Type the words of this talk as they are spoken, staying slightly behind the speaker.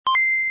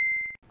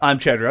I'm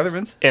Chad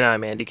Ruthermans. And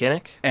I'm Andy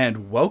Kinnick.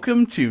 And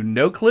welcome to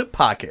NOCLIP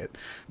Pocket,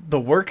 the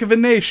work of a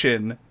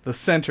nation, the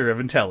center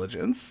of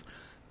intelligence.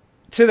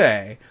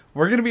 Today,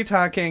 we're going to be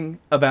talking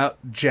about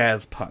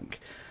Jazzpunk,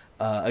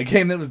 a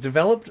game that was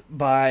developed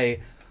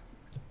by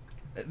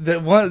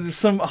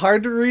some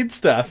hard-to-read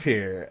stuff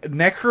here.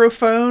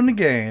 Necrophone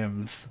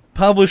Games,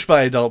 published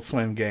by Adult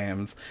Swim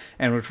Games,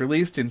 and was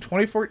released in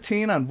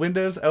 2014 on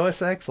Windows,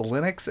 OS X,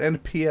 Linux,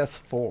 and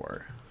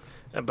PS4.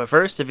 But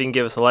first, if you can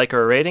give us a like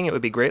or a rating, it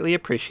would be greatly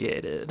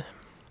appreciated.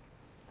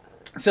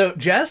 So,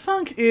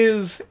 Jazzpunk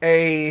is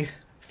a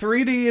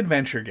 3D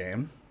adventure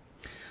game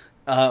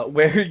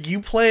where you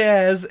play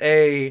as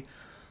a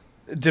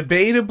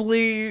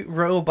debatably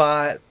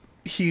robot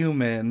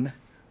human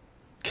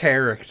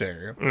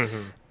character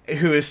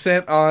who is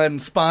sent on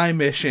spy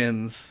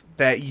missions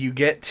that you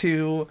get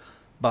to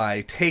by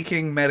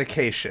taking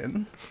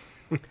medication.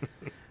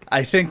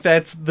 I think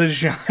that's the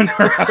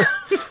genre.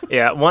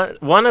 Yeah,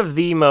 one of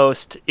the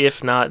most,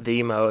 if not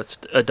the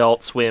most,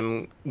 Adult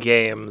Swim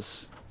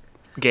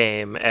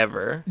game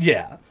ever.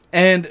 Yeah,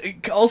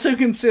 and also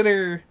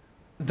consider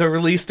the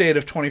release date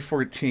of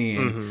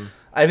 2014.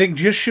 I think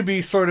just should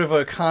be sort of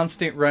a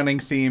constant running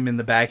theme in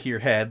the back of your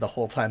head the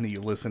whole time that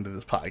you listen to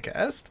this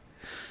podcast.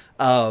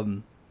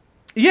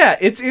 Yeah,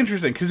 it's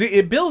interesting because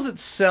it bills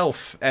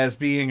itself as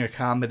being a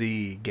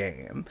comedy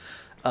game.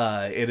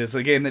 It is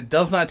a game that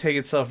does not take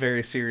itself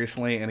very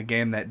seriously, and a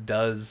game that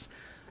does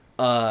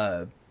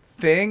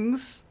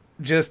things,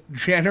 just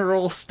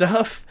general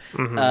stuff,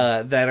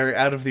 that are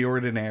out of the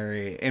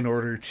ordinary in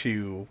order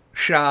to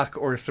shock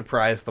or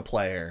surprise the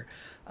player.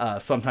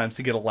 Sometimes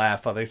to get a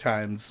laugh, other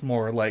times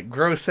more like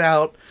gross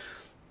out.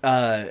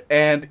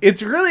 And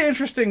it's really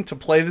interesting to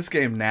play this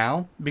game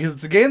now, because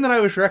it's a game that I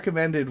was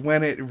recommended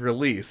when it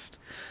released,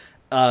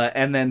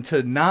 and then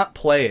to not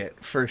play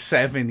it for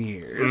 7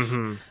 years.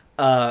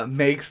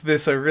 Makes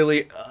this a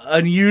really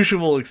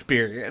unusual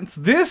experience.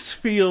 This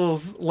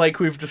feels like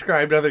we've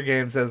described other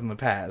games as in the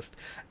past,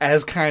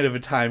 as kind of a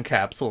time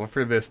capsule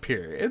for this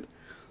period.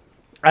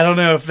 I don't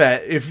know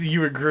if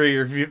you agree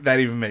or if that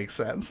even makes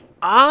sense.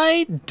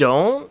 I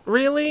don't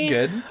really.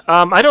 Good.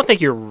 I don't think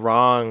you're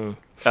wrong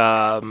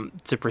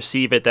to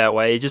perceive it that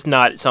way. It's just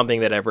not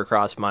something that ever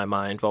crossed my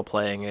mind while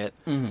playing it.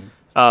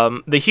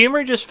 The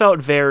humor just felt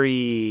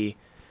very,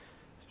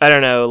 I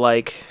don't know,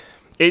 like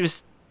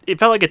it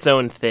felt like its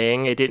own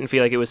thing. It didn't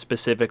feel like it was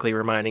specifically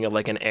reminding of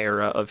like an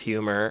era of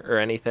humor or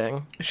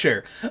anything.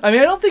 Sure. I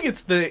mean, I don't think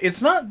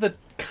it's not the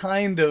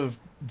kind of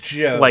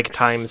jokes like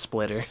Time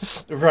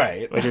Splitters,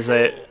 right? Which is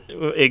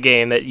a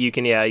game that you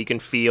can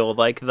feel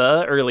like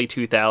the early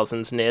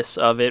 2000s-ness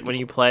of it when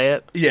you play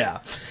it. Yeah,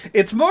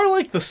 it's more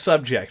like the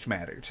subject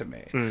matter to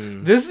me.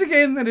 This is a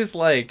game that is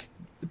like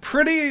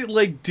pretty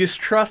like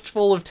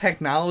distrustful of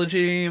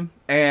technology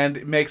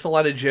and makes a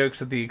lot of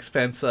jokes at the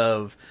expense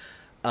of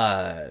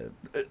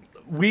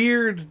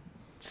weird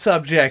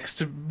subjects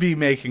to be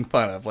making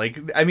fun of. Like,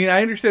 I mean,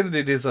 I understand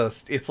that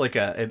it's like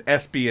an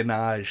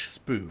espionage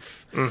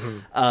spoof.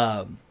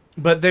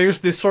 But there's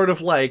this sort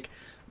of like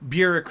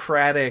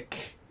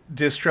bureaucratic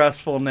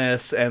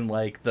distrustfulness and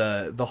like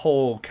the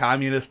whole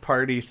Communist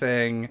Party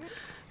thing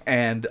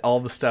and all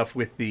the stuff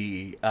with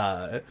the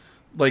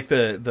like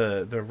the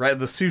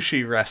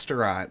sushi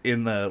restaurant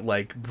in the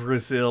like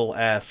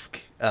Brazil-esque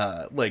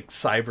like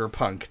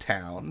cyberpunk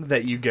town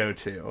that you go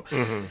to.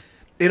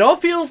 It all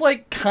feels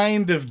like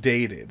kind of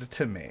dated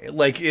to me.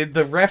 Like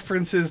the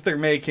references they're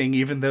making,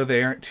 even though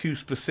they aren't too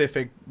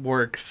specific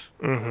works,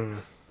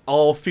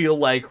 all feel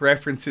like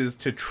references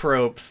to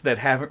tropes that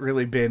haven't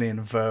really been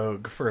in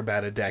vogue for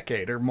about a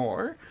decade or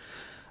more.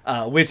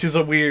 Which is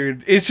a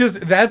weird... It's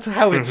just... That's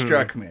how it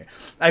struck me.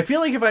 I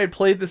feel like if I had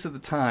played this at the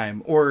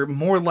time, or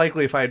more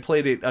likely if I had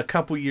played it a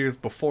couple years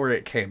before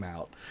it came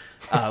out,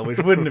 which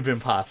wouldn't have been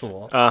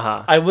possible,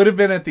 I would have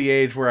been at the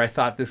age where I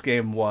thought this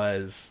game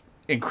was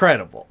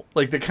incredible.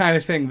 Like the kind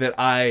of thing that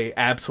I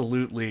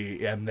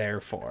absolutely am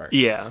there for.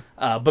 Yeah.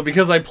 But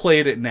because I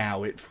played it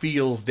now, it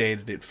feels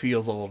dated, it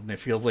feels old, and it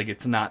feels like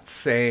it's not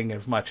saying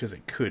as much as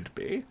it could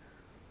be.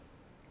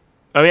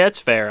 I mean, that's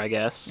fair, I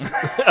guess.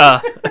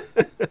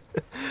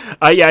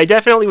 Yeah, I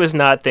definitely was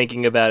not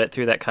thinking about it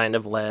through that kind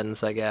of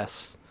lens, I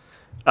guess.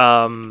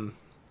 A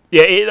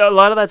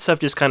lot of that stuff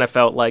just kind of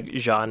felt like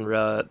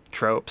genre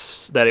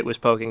tropes that it was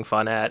poking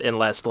fun at, and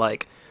less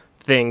like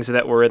things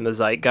that were in the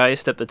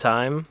zeitgeist at the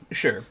time.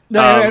 Sure.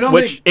 No, I don't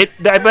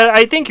but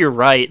I think you're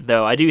right,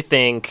 though. I do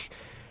think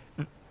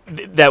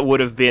that would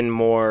have been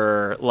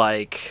more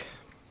like...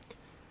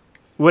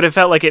 would have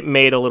felt like it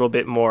made a little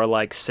bit more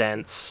like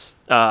sense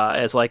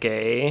as like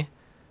a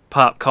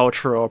pop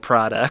cultural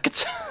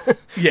product.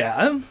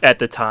 Yeah. At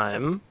the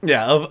time.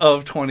 Yeah,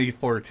 of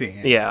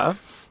 2014. Yeah.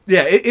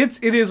 Yeah,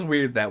 it is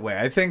weird that way.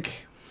 I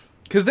think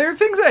because there are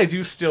things that I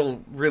do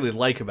still really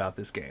like about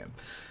this game.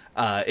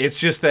 It's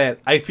just that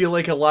I feel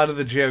like a lot of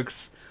the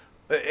jokes,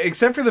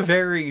 except for the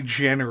very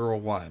general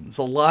ones,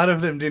 a lot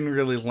of them didn't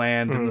really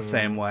land in the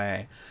same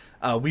way.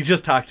 We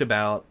just talked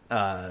about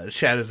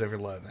Shadows Over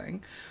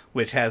Loathing,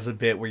 which has a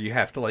bit where you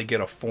have to like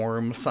get a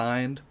form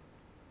signed.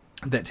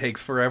 that takes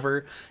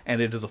forever,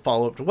 and it is a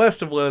follow-up to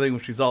West of Loathing,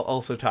 which he's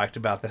also talked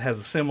about, that has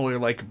a similar,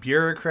 like,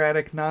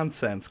 bureaucratic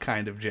nonsense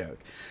kind of joke.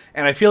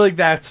 And I feel like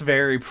that's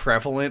very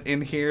prevalent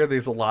in here.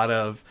 There's a lot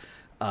of,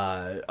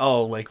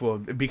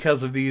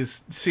 because of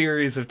these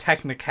series of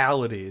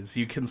technicalities,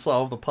 you can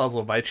solve the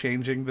puzzle by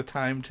changing the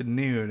time to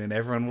noon, and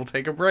everyone will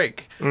take a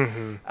break.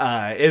 Mm-hmm.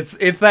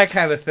 It's that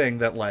kind of thing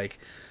that, like,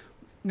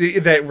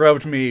 that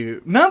rubbed me,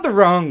 not the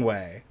wrong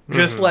way,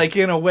 just like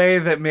in a way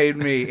that made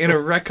me, in a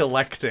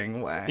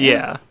recollecting way.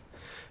 Yeah.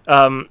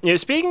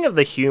 Speaking of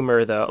the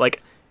humor, though,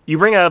 like, you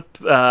bring up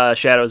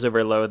Shadows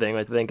Over Loathing,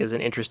 which I think is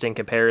an interesting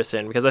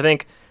comparison, because I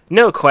think,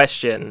 no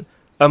question,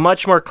 a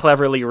much more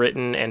cleverly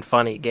written and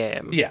funny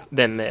game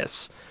than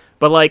this.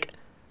 But, like,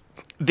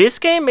 this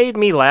game made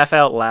me laugh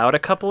out loud a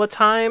couple of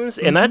times,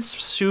 and that's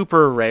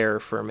super rare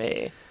for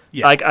me.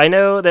 Yeah. Like, I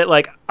know that,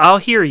 like, I'll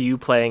hear you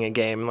playing a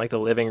game in, like, the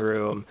living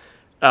room,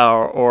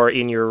 or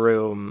in your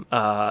room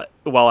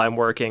while I'm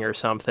working or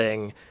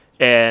something,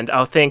 and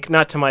I'll think,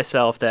 not to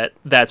myself that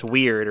that's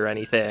weird or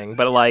anything,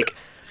 but, like,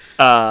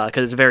 because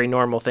it's a very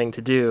normal thing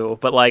to do,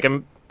 but, like,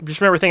 I'm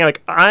just remember thinking,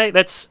 like,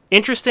 that's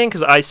interesting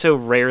because I so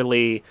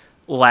rarely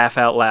laugh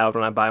out loud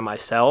when I'm by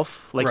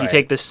myself. Like, you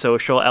take the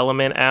social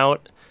element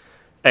out,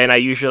 and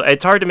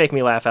it's hard to make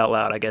me laugh out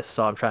loud, I guess is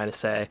all I'm trying to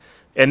say.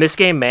 And this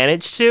game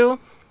managed to,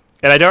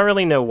 and I don't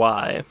really know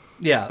why.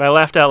 Yeah. But I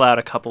laughed out loud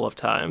a couple of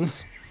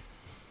times.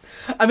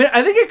 I mean,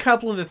 I think a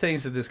couple of the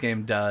things that this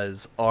game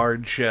does are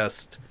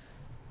just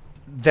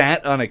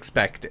that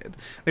unexpected.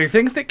 There are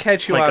things that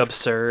catch you off... Like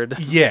absurd.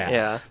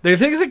 Yeah. There are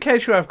things that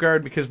catch you off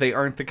guard because they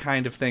aren't the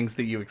kind of things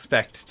that you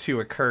expect to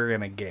occur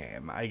in a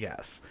game, I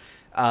guess.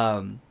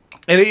 And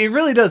it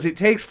really does. It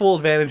takes full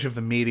advantage of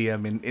the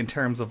medium in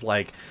terms of,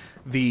 like,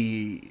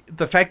 the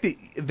fact that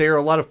there are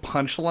a lot of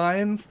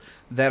punchlines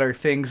that are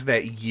things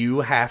that you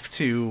have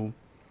to,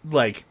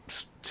 like...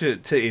 To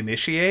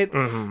initiate.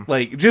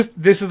 Like, just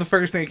this is the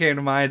first thing that came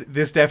to mind.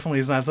 This definitely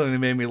is not something that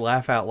made me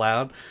laugh out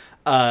loud.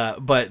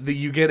 But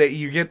you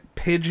get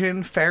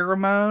pigeon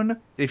pheromone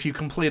if you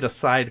complete a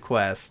side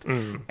quest,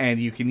 and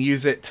you can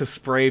use it to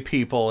spray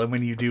people, and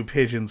when you do,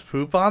 pigeons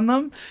poop on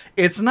them.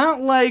 It's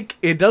not like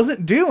it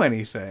doesn't do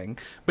anything,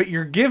 but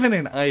you're given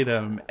an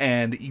item,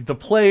 and the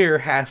player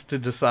has to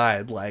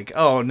decide, like,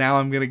 oh, now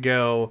I'm gonna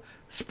go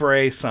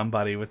spray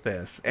somebody with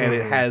this, and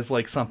it has,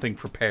 like, something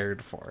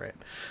prepared for it.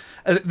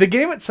 The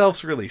game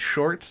itself's really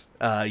short.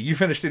 You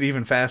finished it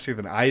even faster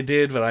than I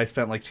did, but I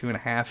spent like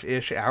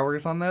 2.5-ish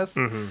hours on this.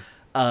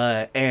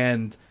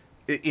 And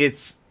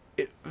it's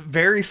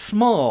very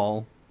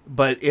small,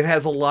 but it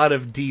has a lot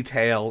of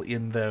detail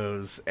in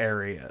those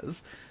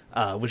areas,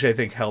 which I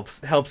think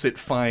helps it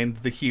find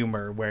the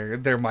humor where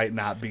there might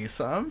not be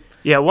some.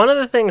 Yeah, one of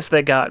the things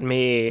that got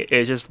me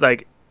is just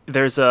like,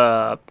 there's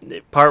a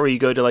part where you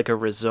go to like a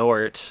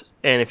resort,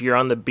 and if you're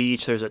on the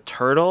beach, there's a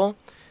turtle.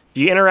 If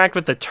you interact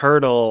with the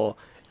turtle,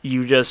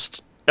 you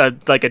just,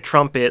 like a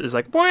trumpet is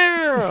like,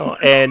 wow,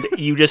 and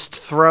you just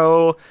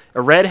throw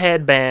a red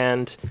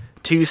headband,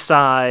 2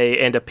 sai,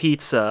 and a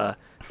pizza.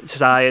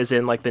 Sai is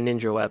in, like, the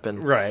ninja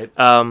weapon. Right.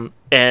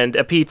 And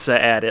a pizza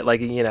at it,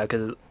 like, you know,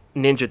 because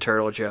Ninja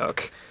Turtle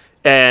joke.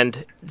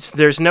 And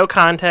there's no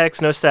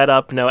context, no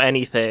setup, no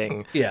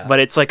anything. Yeah. But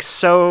it's, like,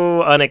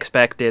 so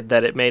unexpected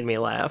that it made me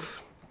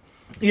laugh.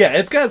 Yeah,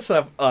 it's got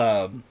stuff...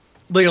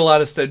 like a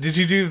lot of stuff. Did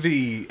you do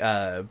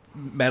the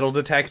metal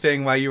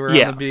detecting while you were on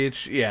the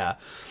beach? Yeah.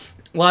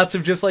 Lots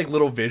of just like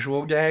little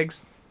visual gags.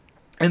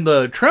 And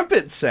the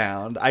trumpet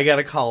sound, I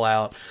gotta call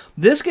out,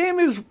 this game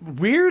is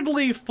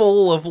weirdly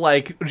full of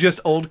like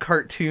just old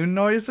cartoon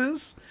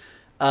noises.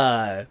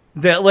 That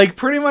like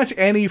pretty much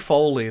any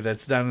Foley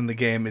that's done in the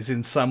game is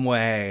in some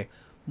way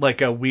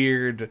like a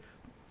weird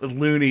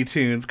Looney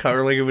Tunes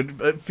cover. Like it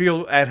would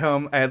feel at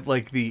home at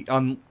like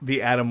on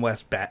the Adam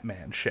West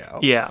Batman show.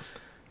 Yeah.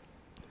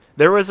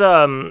 There was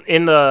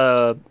in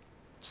the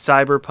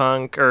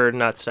cyberpunk, or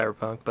not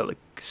cyberpunk, but like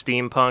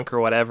steampunk or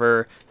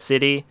whatever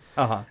city.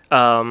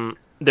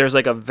 There's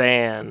like a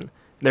van.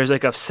 There's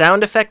like a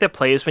sound effect that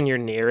plays when you're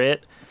near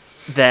it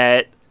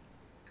that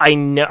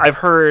I've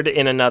heard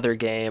in another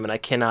game, and I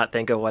cannot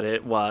think of what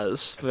it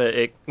was, but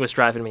it was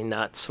driving me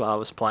nuts while I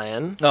was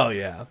playing. Oh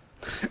yeah.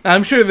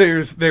 I'm sure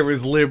there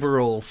was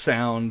liberal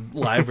sound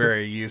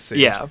library usage.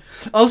 Yeah.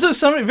 Also,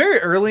 very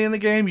early in the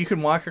game, you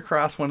can walk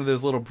across one of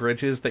those little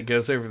bridges that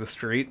goes over the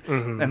street,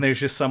 and there's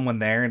just someone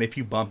there, and if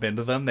you bump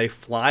into them, they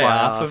fly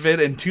off of it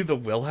and do the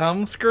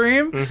Wilhelm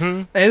scream.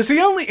 And it's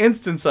the only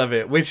instance of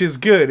it, which is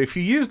good. If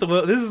you use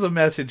this is a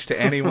message to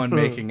anyone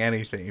making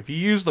anything. If you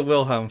use the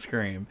Wilhelm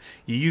scream,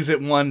 you use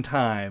it one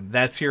time,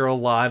 that's your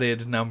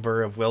allotted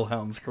number of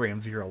Wilhelm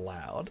screams you're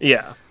allowed.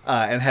 Yeah.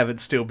 And have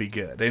it still be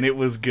good. And it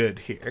was good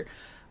here.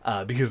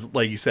 Because,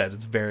 like you said,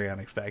 it's very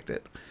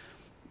unexpected.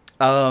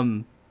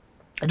 Do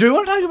we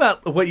want to talk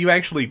about what you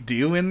actually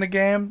do in the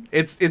game?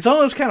 It's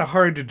almost kind of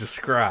hard to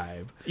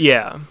describe.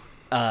 Yeah.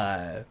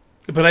 But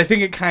I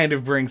think it kind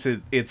of brings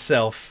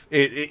itself...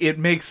 It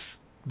makes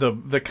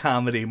the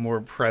comedy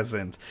more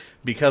present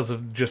because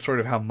of just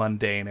sort of how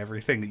mundane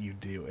everything that you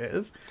do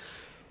is.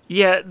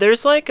 Yeah,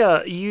 there's like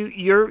a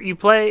you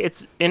play.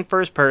 It's in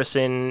first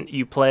person.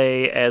 You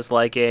play as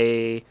like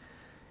a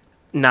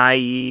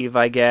naive,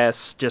 I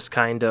guess, just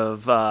kind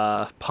of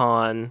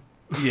pawn.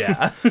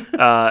 Yeah.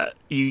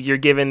 You're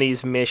given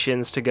these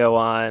missions to go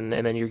on,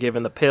 and then you're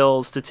given the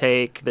pills to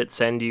take that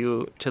send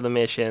you to the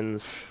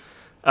missions.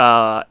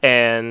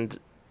 And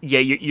yeah,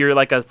 you're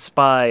like a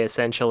spy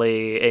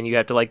essentially, and you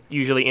have to like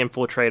usually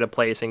infiltrate a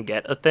place and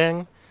get a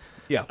thing.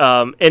 Yeah.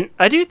 And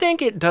I do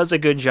think it does a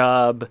good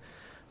job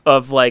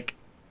of like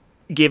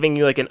giving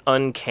you like an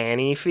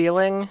uncanny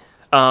feeling.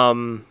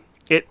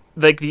 It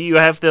like you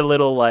have the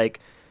little like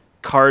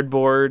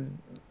cardboard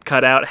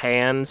cutout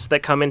hands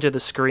that come into the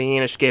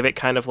screen, which gave it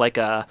kind of like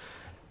a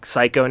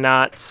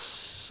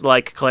Psychonauts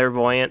like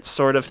clairvoyance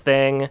sort of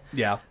thing.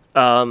 Yeah.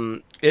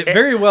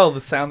 Very well,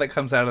 the sound that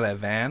comes out of that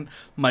van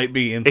might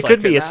be in Psychonauts. It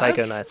could be a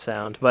Psychonauts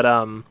sound, but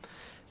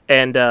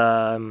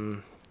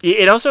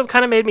it also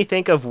kind of made me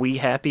think of We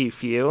Happy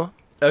Few.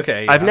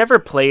 Okay, yeah. I've never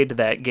played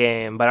that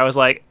game, but I was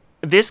like,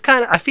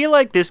 I feel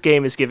like this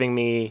game is giving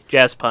me,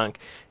 Jazzpunk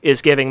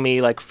is giving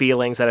me like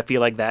feelings that I feel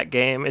like that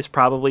game is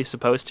probably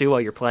supposed to while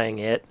you're playing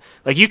it.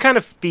 Like you kind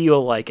of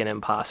feel like an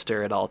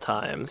imposter at all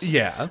times.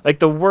 Yeah. Like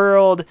the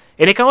world,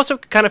 and it also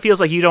kind of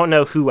feels like you don't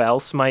know who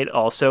else might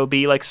also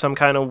be like some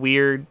kind of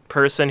weird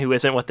person who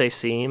isn't what they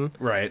seem.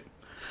 Right.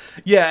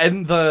 Yeah,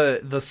 and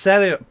the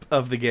setup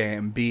of the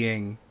game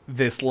being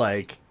this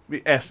like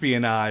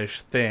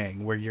espionage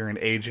thing where you're an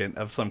agent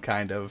of some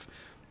kind of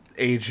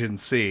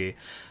agency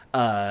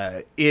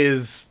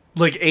is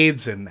like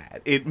aids in that.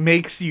 It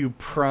makes you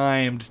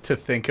primed to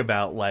think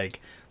about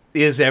like,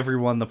 is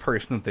everyone the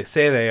person that they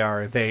say they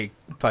are? Are they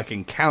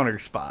fucking counter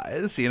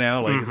spies? You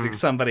know, like is there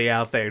somebody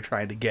out there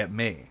trying to get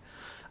me?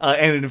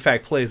 And it in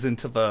fact plays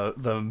into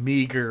the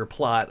meager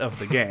plot of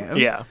the game.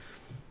 Yeah.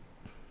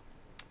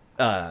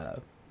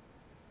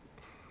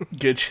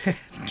 Good shit.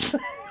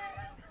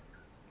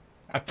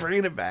 I'm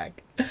bringing it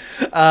back.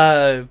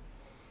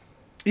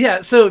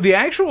 Yeah, so the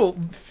actual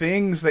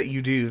things that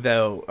you do,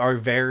 though, are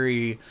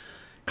very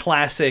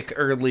classic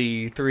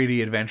early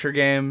 3D adventure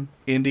game,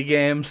 indie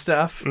game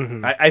stuff.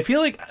 Mm-hmm. I feel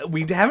like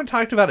we haven't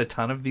talked about a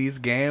ton of these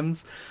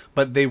games,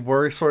 but they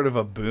were sort of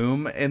a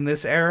boom in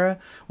this era.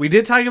 We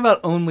did talk about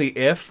Only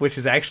If, which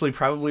is actually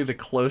probably the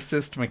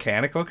closest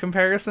mechanical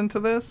comparison to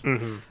this.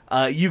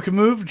 Mm-hmm. You can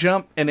move,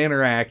 jump, and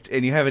interact,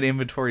 and you have an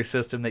inventory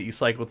system that you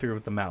cycle through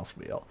with the mouse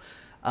wheel.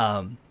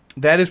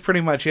 That is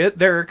pretty much it.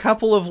 There are a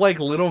couple of like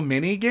little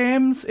mini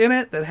games in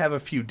it that have a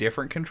few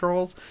different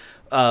controls,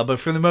 but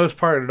for the most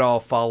part, it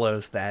all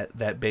follows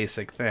that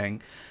basic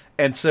thing.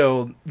 And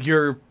so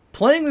you're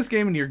playing this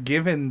game and you're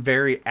given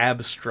very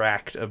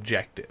abstract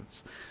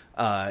objectives.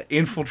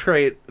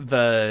 Infiltrate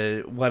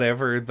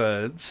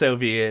the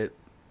Soviet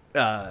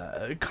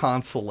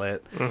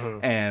consulate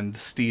and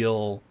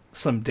steal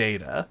some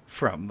data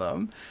from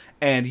them,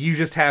 and you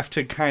just have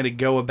to kind of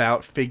go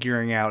about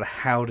figuring out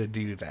how to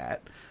do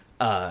that.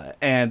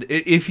 And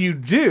if you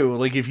do,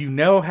 like if you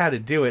know how to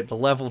do it, the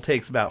level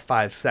takes about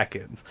 5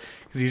 seconds.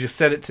 Because you just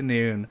set it to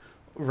noon,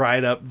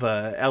 ride up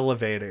the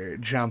elevator,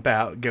 jump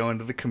out, go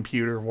into the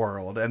computer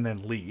world, and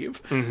then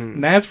leave. Mm-hmm.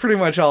 And that's pretty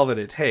much all that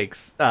it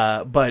takes.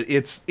 But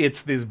it's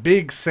this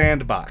big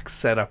sandbox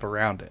set up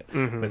around it.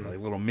 Mm-hmm. With like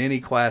little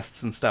mini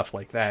quests and stuff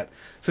like that.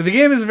 So the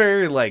game is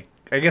very like,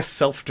 I guess,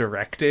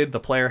 self-directed.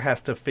 The player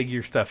has to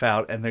figure stuff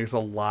out, and there's a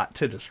lot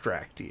to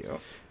distract you.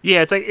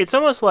 Yeah, it's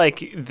almost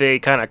like they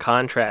kind of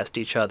contrast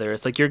each other.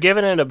 It's like you're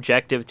given an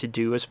objective to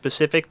do a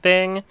specific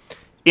thing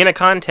in a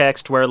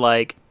context where,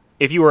 like,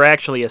 if you were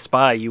actually a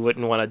spy, you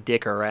wouldn't want to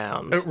dick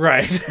around.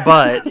 Right.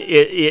 But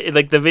it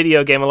like the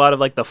video game, a lot of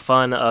like the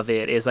fun of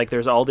it is like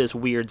there's all this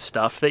weird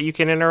stuff that you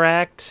can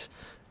interact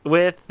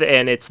with,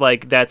 and it's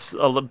like that's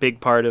a big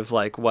part of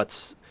like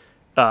what's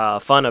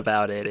fun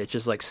about it. It's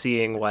just like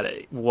seeing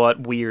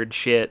what weird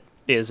shit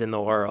is in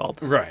the world.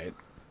 Right.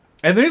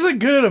 And there's a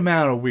good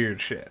amount of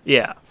weird shit.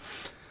 Yeah.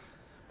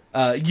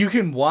 You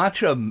can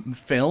watch a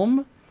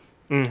film,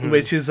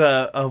 which is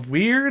a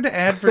weird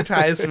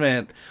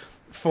advertisement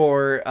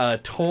for a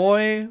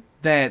toy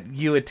that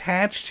you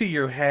attach to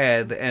your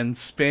head and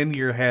spin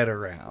your head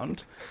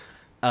around.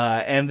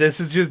 And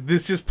this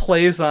just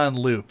plays on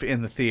loop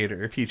in the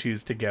theater if you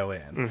choose to go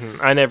in. Mm-hmm.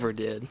 I never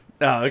did.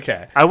 Oh,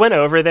 okay. I went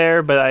over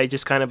there, but I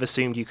just kind of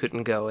assumed you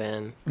couldn't go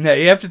in. No,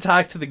 you have to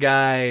talk to the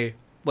guy...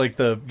 like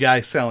the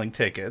guy selling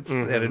tickets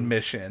at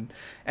admission,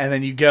 and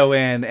then you go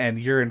in and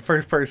you're in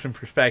first person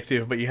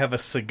perspective, but you have a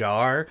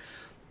cigar,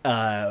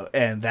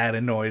 and that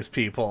annoys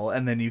people,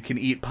 and then you can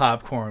eat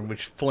popcorn,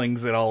 which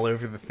flings it all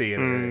over the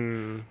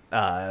theater.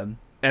 And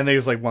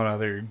there's like one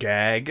other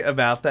gag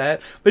about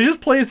that, but it just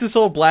plays this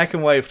old black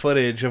and white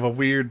footage of a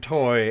weird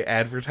toy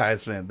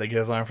advertisement that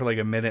goes on for like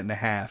a minute and a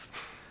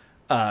half,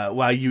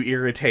 while you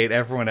irritate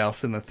everyone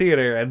else in the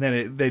theater, and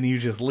then you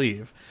just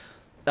leave.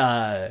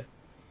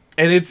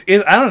 And it's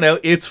I don't know,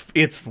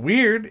 it's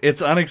weird, it's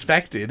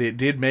unexpected. It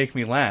did make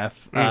me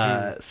laugh,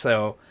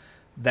 so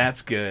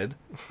that's good.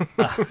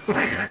 But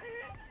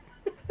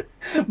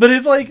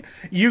it's like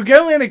you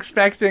go in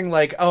expecting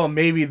like, oh,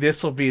 maybe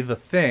this will be the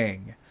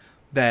thing,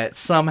 that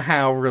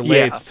somehow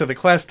relates to the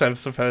quest I'm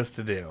supposed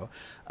to do.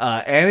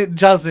 And it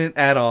doesn't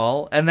at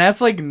all. And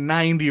that's like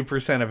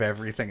 90% of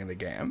everything in the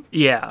game.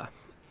 Yeah.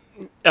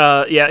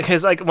 Yeah,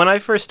 because like when I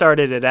first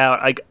started it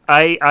out, like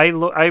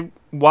I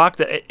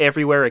walked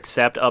everywhere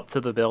except up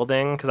to the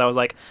building because I was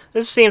like,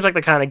 this seems like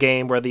the kind of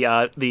game where the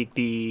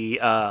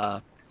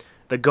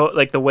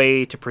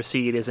way to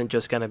proceed isn't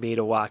just going to be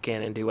to walk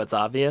in and do what's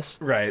obvious.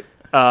 Right.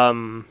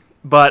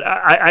 But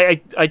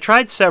I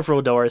tried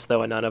several doors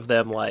though, and none of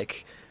them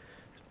like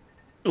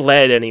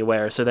led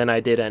anywhere. So then I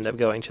did end up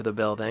going to the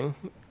building.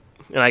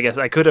 And I guess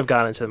I could have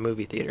gone into the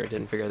movie theater.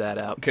 Didn't figure that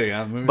out.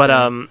 But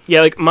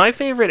yeah, like my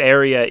favorite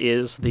area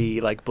is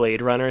the like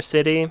Blade Runner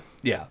city.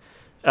 Yeah.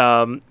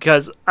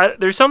 Because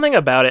there's something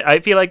about it. I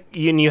feel like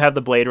you have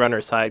the Blade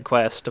Runner side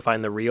quest to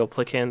find the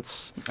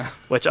replicants,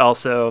 which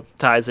also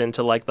ties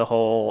into like the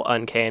whole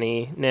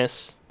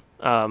uncanniness.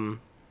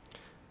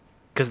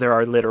 Because there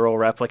are literal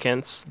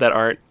replicants that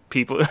aren't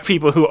people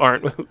who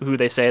aren't who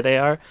they say they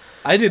are.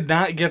 I did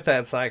not get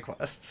that side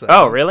quest. So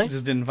oh, really?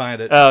 Just didn't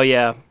find it. Oh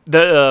yeah.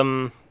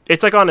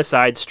 It's like on a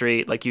side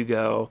street. Like you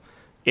go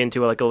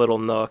into like a little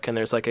nook and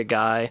there's like a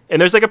guy and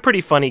there's like a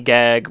pretty funny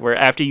gag where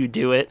after you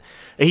do it,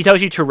 he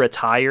tells you to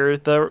retire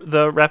the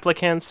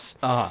replicants,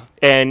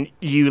 and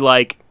you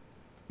like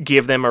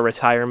give them a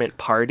retirement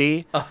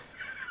party.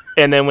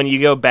 And then when you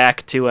go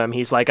back to him,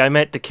 he's like, I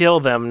meant to kill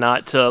them,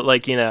 not to,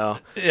 like, you know,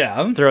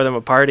 throw them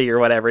a party or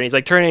whatever. And he's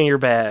like, turn in your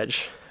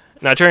badge.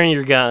 Now turn in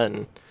your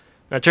gun.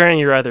 Now turn in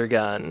your other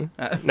gun.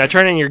 Now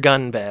turn in your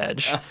gun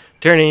badge.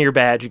 Turn in your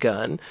badge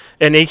gun.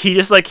 And he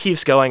just, like,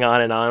 keeps going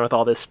on and on with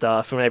all this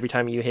stuff. And every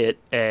time you hit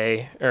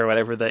A, or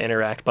whatever the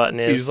interact button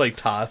is, he's like,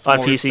 toss on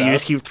more PC, stuff. you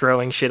just keep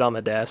throwing shit on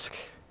the desk.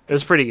 It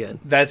was pretty good.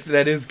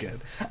 That is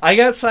good. I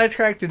got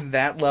sidetracked in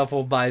that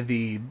level by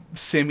the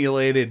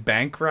simulated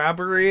bank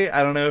robbery.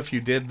 I don't know if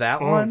you did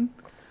that one.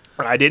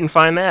 I didn't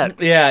find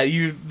that. Yeah,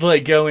 you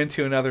like go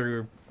into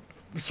another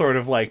sort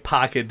of like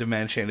pocket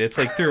dimension. It's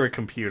like through a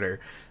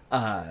computer,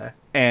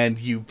 and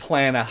you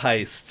plan a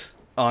heist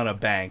on a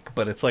bank,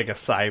 but it's like a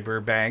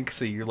cyber bank.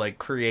 So you like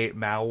create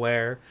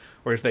malware,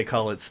 or as they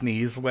call it,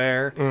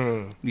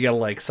 sneezeware. You gotta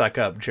like suck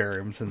up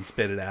germs and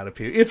spit it out of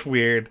people. It's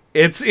weird.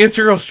 It's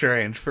real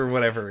strange for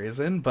whatever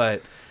reason,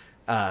 but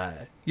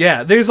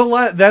yeah, there's a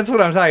lot. That's what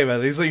I'm talking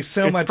about. There's like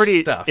so much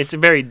stuff. It's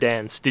very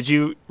dense. Did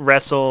you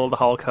wrestle the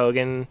Hulk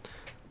Hogan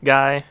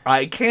guy?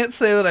 I can't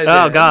say that I did.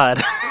 Oh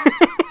God.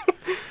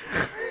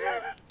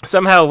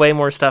 Somehow way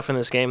more stuff in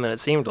this game than it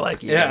seemed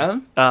like.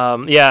 Even. Yeah.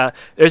 Yeah.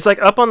 There's like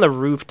up on the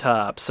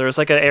rooftops. There's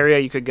like an area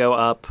you could go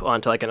up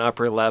onto like an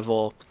upper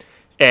level.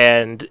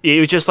 And it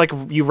was just like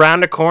you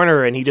round a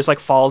corner and he just like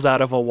falls out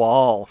of a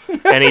wall.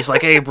 And he's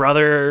like, hey,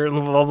 brother,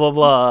 blah, blah,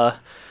 blah.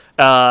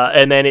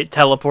 And then it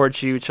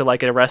teleports you to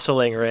like a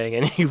wrestling ring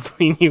and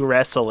you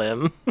wrestle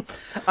him.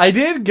 I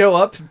did go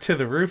up to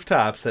the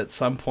rooftops at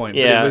some point.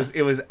 Yeah. But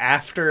it was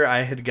after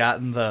I had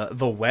gotten the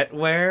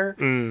wetware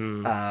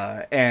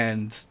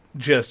and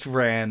just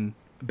ran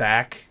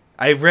back.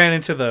 I ran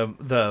into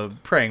the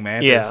praying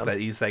mantis that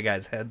eats that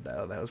guy's head,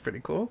 though. That was pretty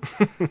cool.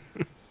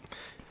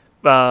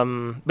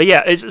 But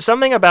yeah, it's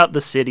something about the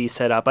city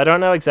setup. I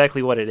don't know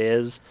exactly what it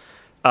is.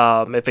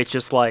 If it's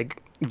just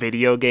like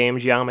video game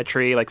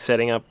geometry, like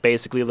setting up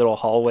basically little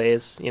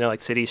hallways, you know,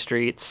 like city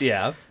streets.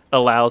 Yeah.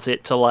 Allows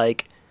it to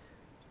like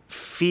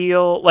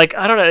feel like,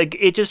 I don't know,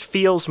 it just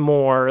feels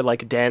more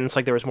like dense,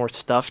 like there was more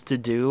stuff to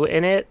do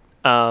in it.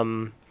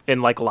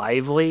 And like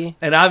lively.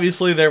 And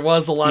obviously there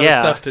was a lot of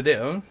stuff to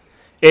do.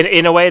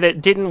 In a way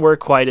that didn't work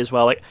quite as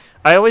well. Like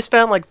I always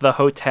found like the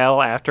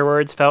hotel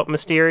afterwards felt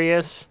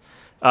mysterious.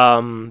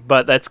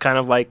 But that's kind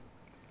of like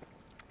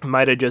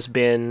might have just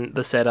been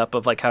the setup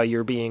of like how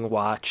you're being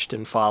watched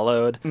and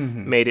followed,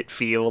 made it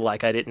feel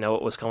like I didn't know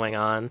what was going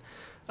on.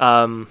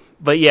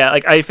 But yeah,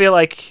 like I feel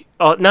like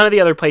none of the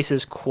other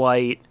places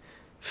quite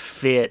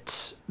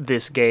fit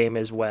this game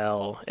as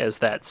well as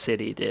that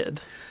city did.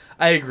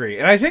 I agree.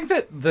 And I think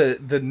that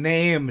the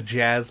name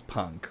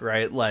Jazzpunk,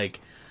 right? Like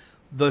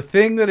the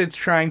thing that it's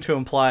trying to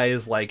imply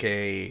is like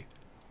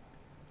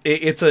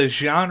it's a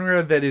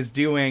genre that is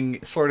doing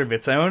sort of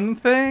its own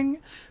thing.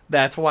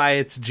 That's why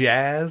it's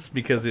jazz,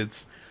 because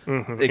it's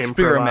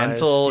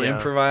experimental,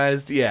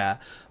 improvised. Yeah.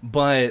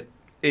 But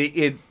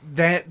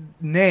that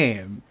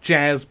name,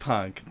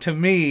 Jazzpunk, to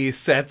me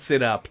sets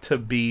it up to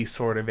be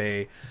sort of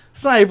a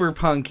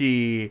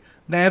cyberpunky.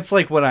 That's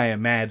like what I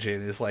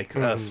imagine is like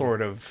a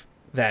sort of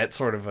that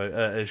sort of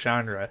a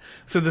genre.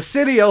 So the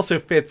city also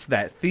fits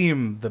that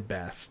theme the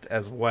best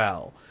as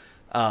well.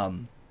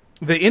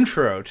 The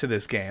intro to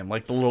this game,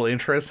 like the little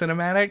intro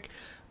cinematic,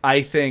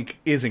 I think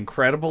is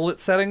incredible at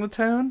setting the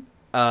tone.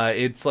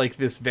 It's like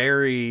this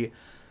very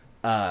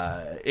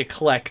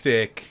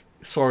eclectic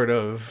sort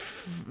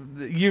of...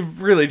 You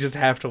really just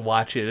have to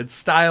watch it. It's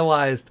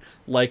stylized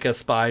like a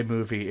spy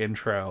movie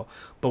intro,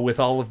 but with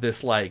all of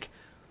this like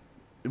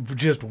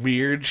just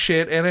weird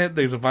shit in it.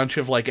 There's a bunch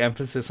of like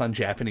emphasis on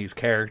Japanese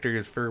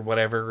characters for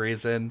whatever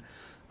reason.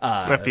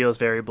 That feels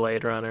very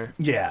Blade Runner.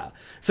 Yeah.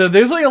 So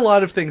there's like a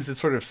lot of things that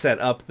sort of set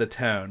up the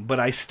tone, but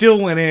I still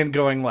went in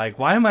going like,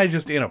 why am I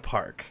just in a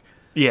park?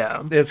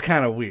 Yeah. It's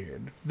kind of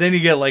weird. Then you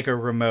get like a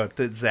remote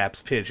that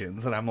zaps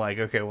pigeons, and I'm like,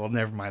 okay, well,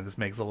 never mind. This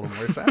makes a little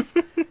more sense.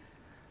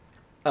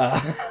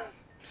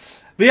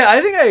 But yeah,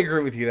 I think I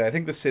agree with you. I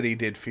think the city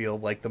did feel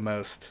like the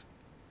most,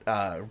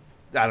 I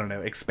don't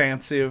know,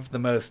 expansive, the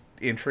most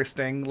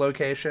interesting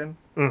location.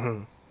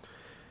 Mm-hmm.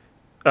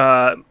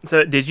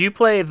 So did you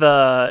play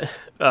the,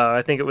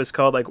 I think it was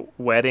called like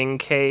Wedding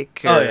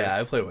Cake? Oh yeah,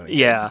 I played Wedding Cake.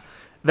 Yeah.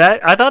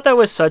 I thought that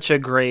was such a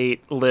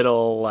great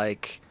little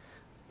like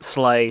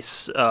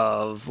slice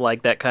of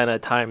like that kind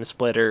of Time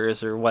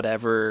Splitters or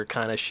whatever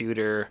kind of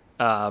shooter,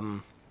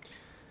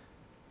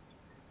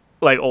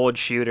 like old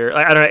shooter.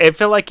 I don't know. It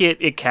felt like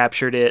it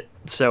captured it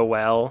so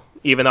well,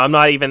 even though I'm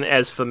not even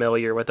as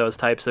familiar with those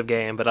types of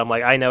game, but I'm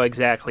like, I know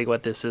exactly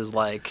what this is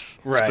like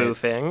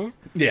spoofing.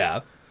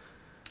 Yeah.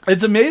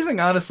 It's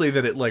amazing, honestly,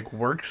 that it like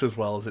works as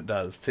well as it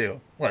does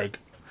too. Like,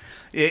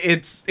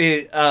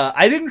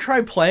 I didn't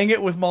try playing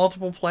it with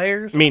multiple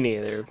players. Me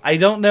neither. I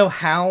don't know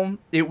how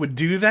it would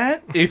do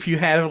that if you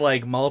had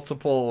like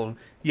multiple.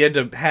 You had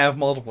to have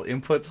multiple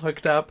inputs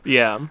hooked up.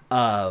 Yeah.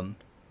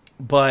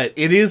 But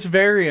it is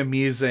very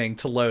amusing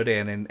to load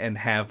in and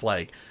have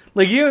like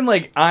even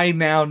like I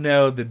now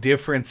know the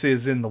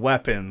differences in the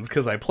weapons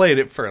because I played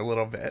it for a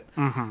little bit.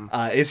 Mm-hmm.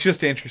 It's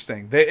just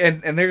interesting.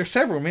 And there are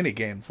several mini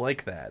games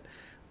like that.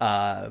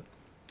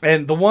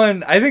 And the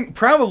one, I think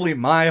probably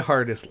my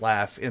hardest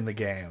laugh in the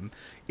game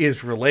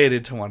is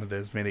related to one of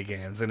those mini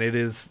games. And it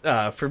is,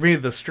 for me,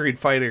 the Street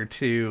Fighter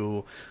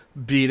 2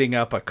 beating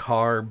up a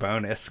car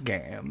bonus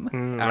game.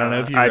 I don't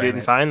know if you I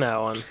didn't find that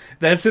one.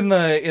 That's in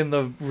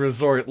the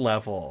resort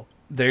level.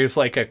 There's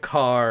like a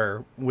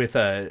car with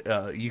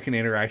you can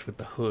interact with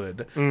the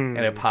hood and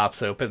it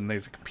pops open and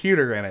there's a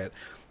computer in it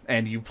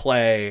and you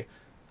play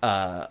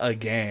a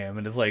game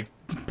and it's like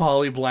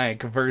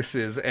Polyblank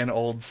versus an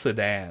old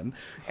sedan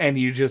and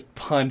you just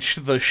punch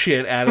the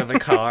shit out of the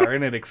car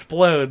and it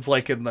explodes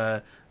like in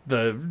the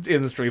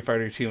Street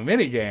Fighter 2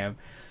 minigame.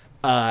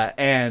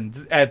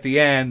 And at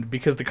the end,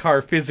 because the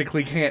car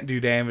physically can't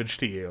do damage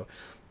to you,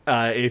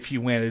 if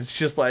you win, it's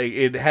just like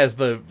it has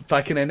the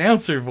fucking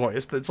announcer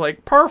voice that's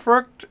like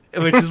perfect,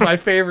 which is my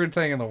favorite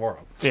thing in the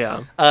world.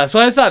 Yeah. So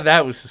I thought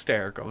that was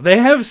hysterical. They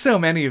have so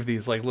many of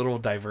these like little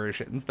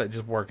diversions that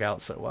just work out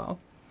so well.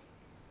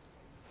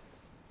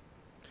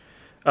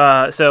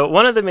 So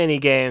one of the mini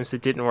games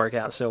that didn't work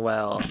out so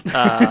well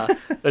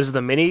was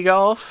the mini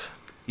golf.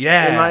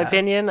 Yeah. In my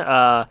opinion,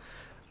 I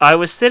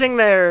was sitting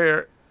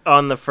there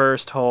on the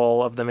first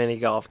hole of the mini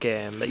golf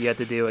game that you had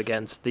to do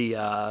against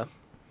the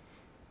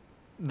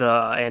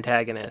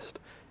antagonist,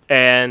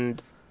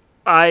 and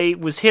I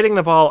was hitting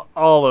the ball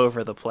all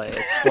over the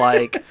place.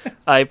 Like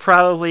I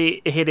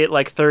probably hit it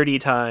like 30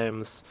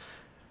 times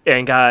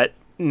and got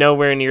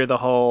nowhere near the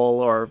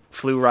hole or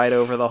flew right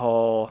over the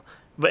hole.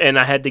 And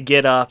I had to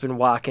get up and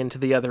walk into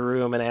the other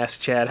room and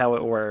ask Chad how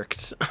it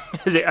worked.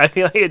 I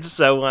feel like it's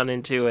so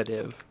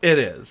unintuitive. It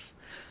is.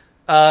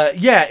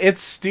 Yeah,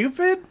 it's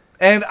stupid.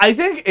 And I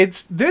think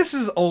this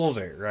is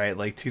older, right?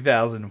 Like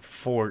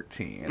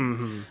 2014.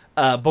 Mm-hmm.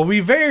 But we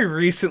very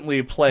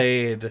recently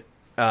played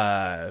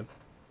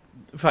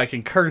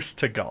fucking Curse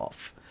to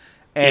Golf.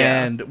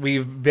 And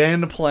we've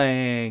been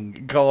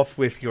playing golf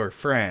with your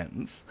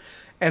friends.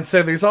 And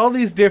so there's all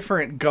these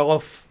different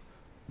golf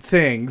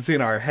things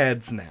in our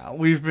heads now.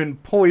 We've been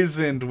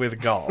poisoned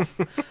with golf.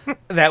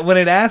 That when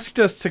it asked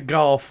us to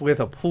golf with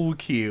a pool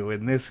cue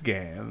in this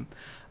game,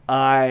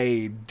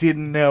 I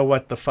didn't know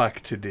what the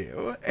fuck to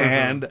do.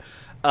 And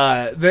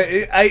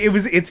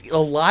it's a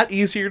lot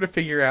easier to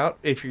figure out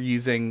if you're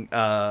using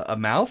a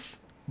mouse,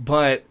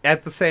 but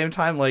at the same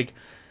time, like,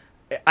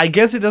 I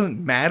guess it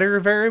doesn't matter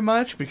very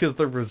much because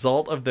the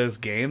result of those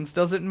games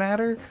doesn't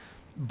matter.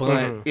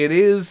 But it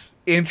is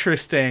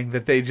interesting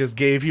that they just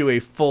gave you a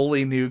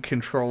fully new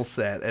control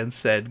set and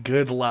said,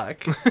 good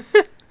luck.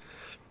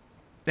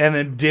 And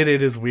then did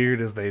it as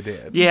weird as they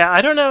did. Yeah,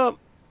 I don't know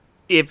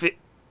if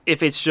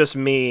it's just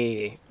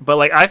me, but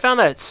like I found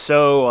that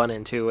so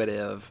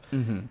unintuitive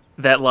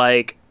that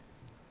like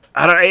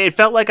it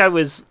felt like I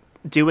was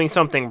doing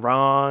something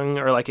wrong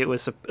or like it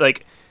was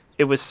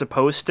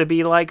supposed to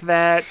be like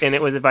that, and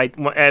it was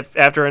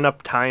after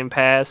enough time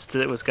passed,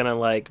 it was gonna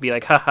like be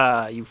like,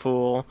 haha, you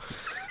fool,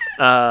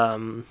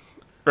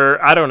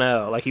 or I don't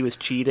know, like he was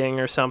cheating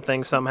or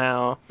something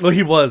somehow. Well,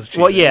 he was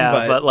cheating. Well,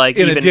 yeah, but like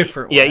in even, a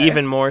different way. Yeah,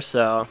 even more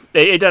so.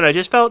 It don't know. It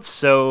just felt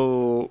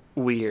so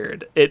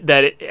weird.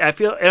 I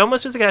feel it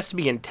almost feels like it has to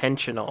be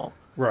intentional.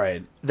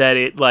 Right. That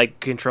it like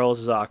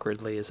controls as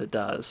awkwardly as it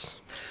does.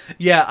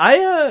 Yeah,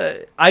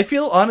 I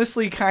feel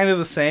honestly kind of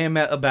the same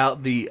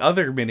about the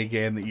other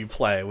minigame that you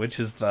play, which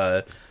is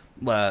the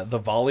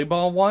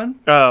volleyball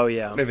one. Oh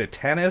yeah. Or the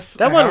tennis.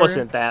 That one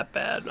wasn't that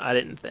bad, I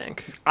didn't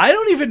think. I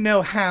don't even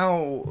know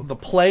how the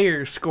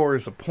player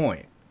scores a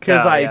point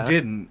because I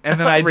didn't. And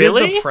then I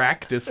really? did the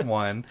practice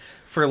one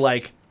for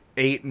like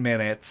 8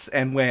 minutes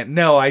and went,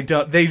 no, I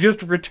don't. They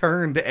just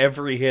returned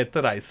every hit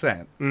that I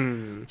sent.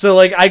 So,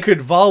 like, I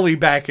could volley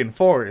back and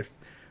forth,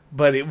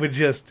 but it would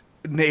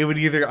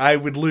either I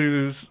would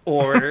lose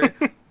or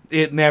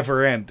it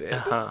never ended.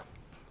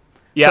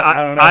 Yeah, so I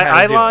don't know.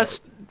 I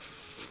lost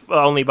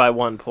only by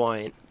 1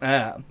 point.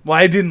 Well,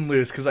 I didn't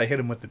lose because I hit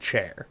him with the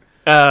chair.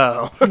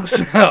 Oh.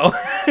 So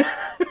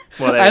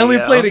well, I only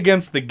played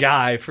against the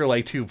guy for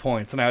like 2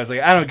 points, and I was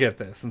like, I don't get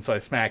this, and so I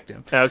smacked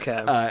him.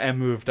 Okay. And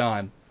moved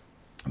on.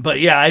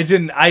 But yeah, I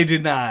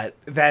did not.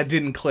 That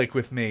didn't click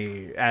with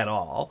me at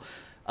all.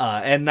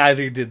 And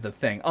neither did the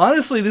thing.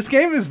 Honestly, this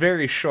game is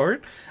very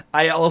short.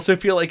 I also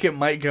feel like it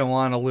might go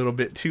on a little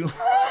bit too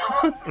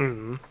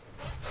long.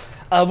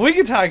 We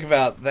can talk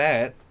about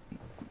that.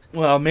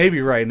 Well,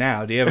 maybe right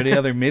now. Do you have any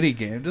other mini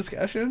game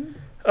discussion?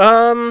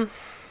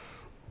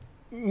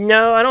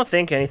 No, I don't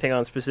think anything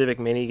on specific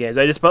mini games.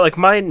 But like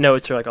my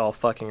notes are like all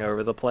fucking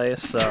over the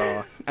place.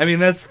 So I mean,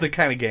 that's the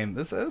kind of game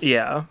this is.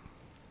 Yeah.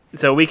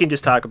 So we can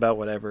just talk about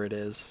whatever it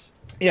is.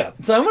 Yeah.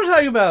 So I'm going to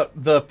talk about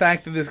the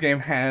fact that this game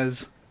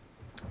has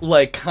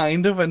like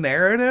kind of a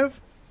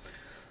narrative.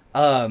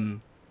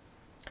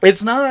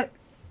 It's not.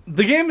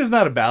 The game is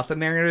not about the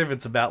narrative.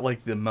 It's about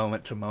like the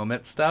moment to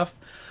moment stuff.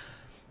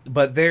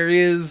 But there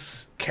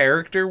is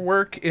character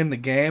work in the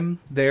game.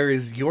 There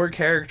is your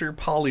character,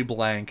 Polly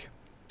Blank,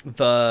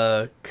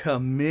 the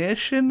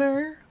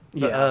commissioner,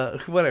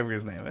 whatever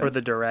his name is, or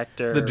the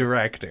director. The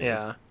director,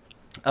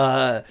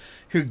 yeah.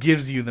 Who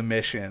gives you the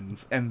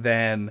missions, and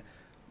then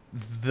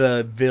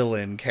the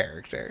villain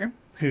character,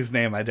 whose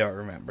name I don't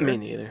remember. Me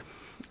neither.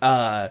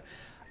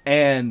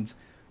 And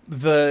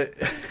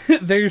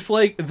there's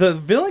like the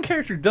villain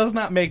character does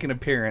not make an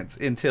appearance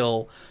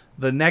until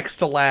the next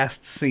to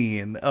last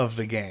scene of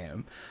the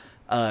game.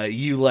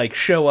 You like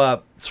show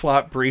up,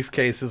 swap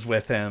briefcases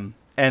with him,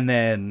 and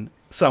then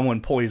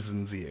someone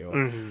poisons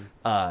you.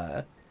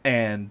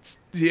 And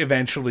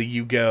eventually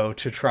you go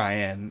to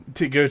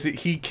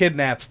he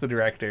kidnaps the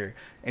director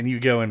and you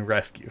go and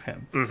rescue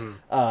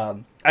him.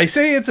 I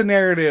say it's a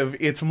narrative.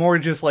 It's more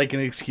just like an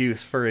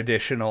excuse for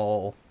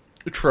additional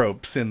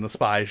tropes in the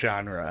spy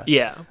genre.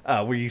 Yeah.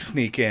 Where you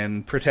sneak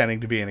in pretending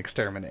to be an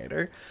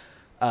exterminator.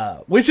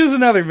 Which is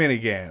another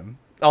minigame.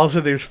 Also,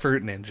 there's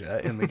Fruit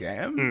Ninja in the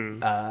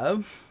game.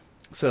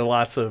 So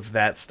lots of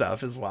that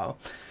stuff as well.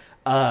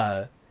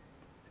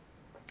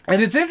 And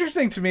it's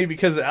interesting to me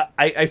because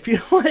I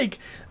feel like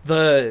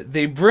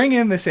they bring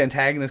in this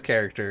antagonist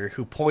character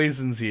who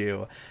poisons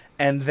you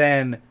and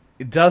then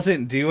it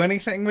doesn't do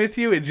anything with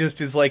you. It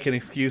just is like an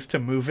excuse to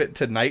move it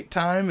to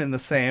nighttime in the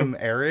same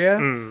area.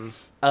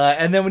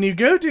 And then when you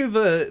go do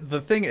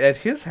the thing at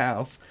his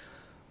house,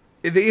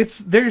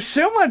 there's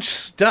so much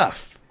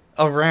stuff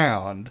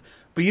around,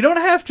 but you don't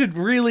have to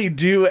really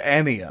do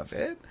any of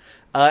it.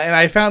 And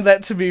I found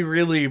that to be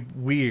really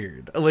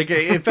weird. Like,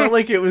 it felt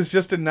like it was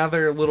just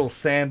another little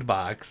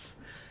sandbox,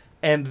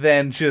 and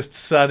then just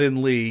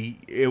suddenly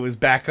it was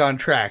back on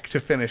track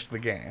to finish the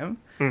game.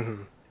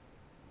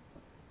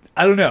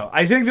 I don't know.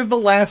 I think that the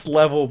last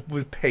level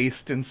was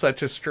paced in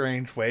such a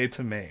strange way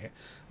to me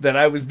that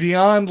I was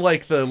beyond,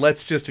 like, the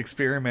let's just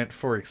experiment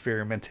for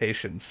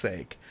experimentation's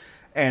sake,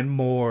 and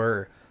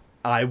more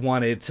I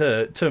wanted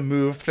to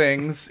move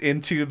things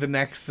into the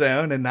next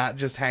zone and not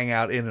just hang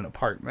out in an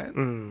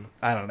apartment.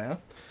 I don't know.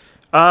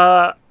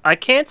 I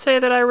can't say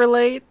that I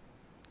relate,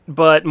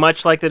 but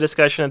much like the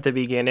discussion at the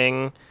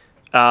beginning,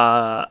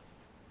 I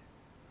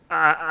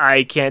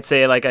can't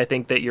say like I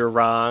think that you're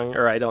wrong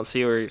or I don't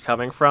see where you're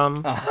coming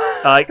from.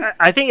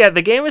 I think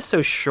the game is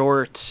so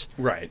short,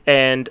 right,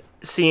 and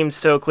seems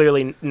so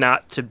clearly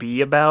not to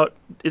be about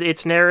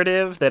its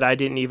narrative that I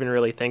didn't even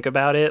really think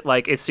about it.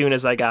 Like, as soon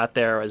as I got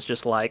there, I was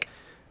just like,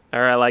 all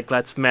right, like,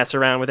 let's mess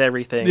around with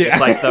everything. Yeah.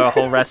 Just like the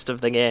whole rest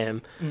of the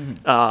game.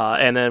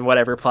 And then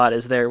whatever plot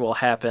is there will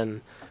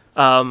happen.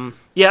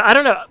 Yeah, I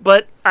don't know.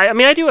 But, I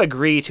mean, I do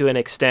agree to an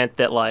extent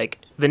that, like,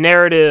 the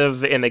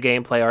narrative and the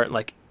gameplay aren't,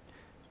 like,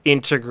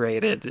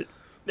 integrated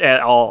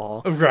at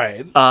all.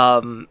 Right.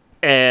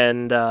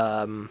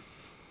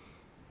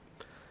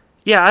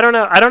 Yeah, I don't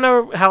know. I don't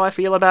know how I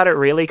feel about it,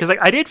 really, because like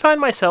I did find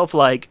myself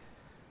like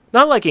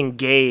not like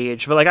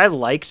engaged, but like I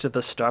liked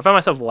the story. I found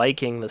myself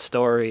liking the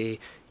story,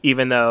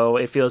 even though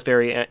it feels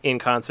very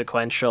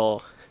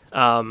inconsequential.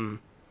 And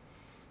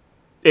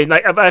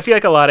like I feel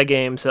like a lot of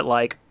games that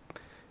like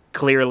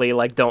clearly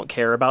like don't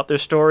care about their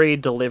story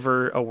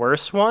deliver a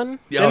worse one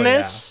than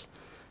this. Yeah.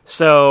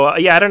 So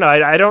yeah, I don't know.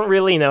 I don't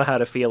really know how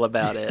to feel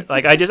about it.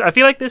 Like I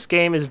feel like this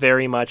game is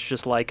very much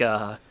just like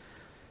a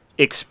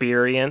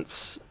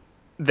experience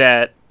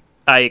that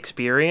I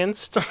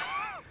experienced.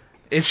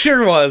 It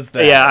sure was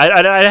that. Yeah,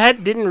 I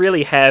didn't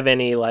really have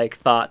any like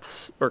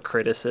thoughts or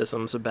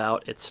criticisms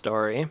about its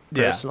story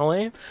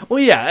personally. Yeah. Well,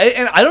 yeah,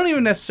 and I don't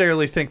even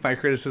necessarily think my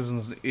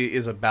criticism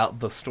is about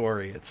the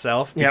story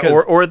itself. Because,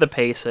 yeah, or the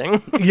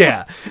pacing.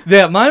 yeah,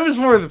 mine was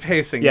more of the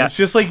pacing. Yeah. It's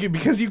just like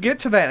because you get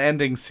to that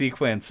ending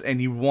sequence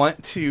and you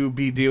want to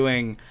be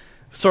doing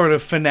sort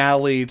of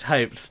finale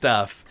type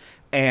stuff.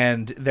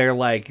 and they're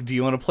like, do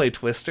you want to play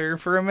Twister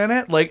for a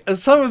minute? Like,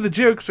 some of the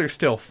jokes are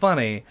still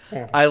funny.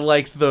 I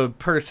liked the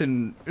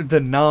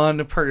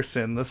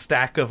non-person, the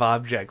stack of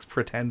objects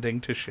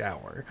pretending to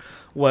shower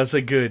was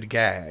a good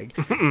gag.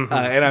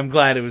 And I'm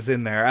glad it was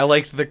in there. I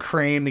liked the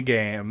crane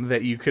game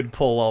that you could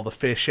pull all the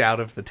fish out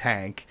of the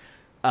tank,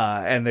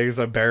 and there's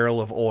a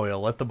barrel of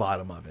oil at the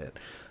bottom of it.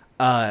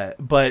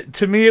 But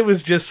to me, it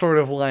was just sort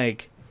of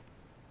like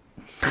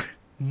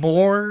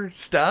more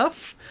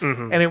stuff,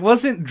 and it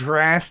wasn't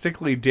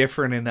drastically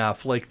different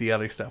enough like the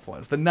other stuff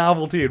was. The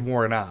novelty had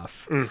worn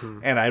off,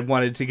 and I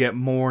wanted to get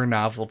more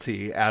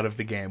novelty out of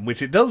the game,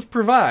 which it does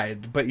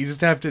provide, but you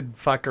just have to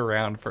fuck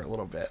around for a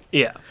little bit.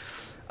 Yeah.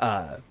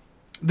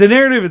 The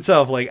narrative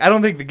itself, like, I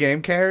don't think the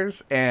game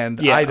cares, and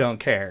I don't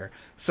care.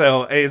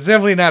 So it's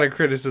definitely not a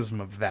criticism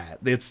of that.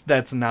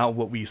 That's not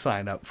what we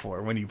sign up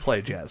for when you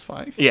play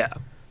Jazzpunk. Yeah.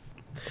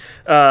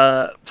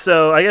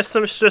 So I guess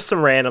just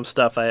some random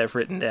stuff I have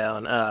written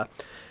down.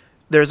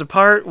 There's a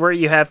part where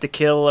you have to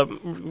kill a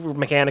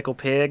mechanical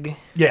pig.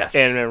 Yes.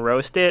 And then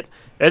roast it.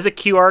 There's a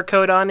QR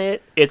code on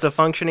it. It's a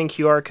functioning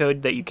QR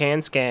code that you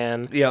can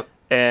scan. Yep.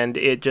 And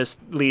it just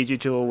leads you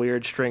to a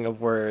weird string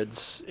of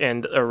words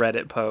and a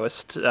Reddit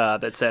post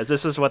that says,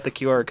 this is what the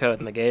QR code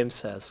in the game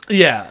says.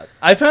 Yeah.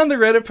 I found the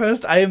Reddit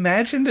post. I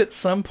imagined at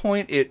some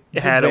point it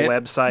had a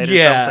website or something.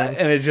 Yeah,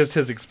 and it just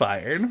has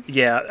expired.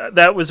 Yeah,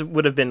 that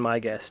would have been my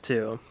guess,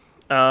 too.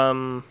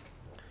 And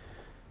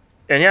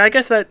yeah, I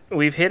guess that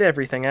we've hit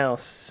everything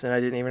else, and I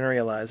didn't even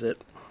realize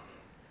it.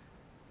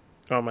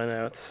 On my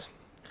notes.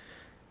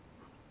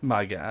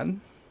 My God.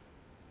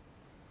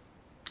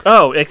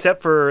 Oh,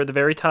 except for the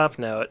very top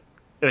note,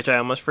 which I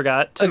almost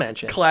forgot to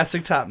mention.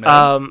 Classic top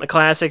note. A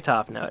classic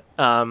top note.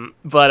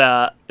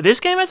 But this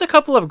game has a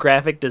couple of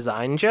graphic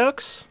design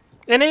jokes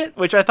in it,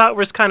 which I thought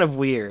was kind of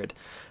weird.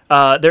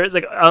 There's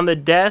like on the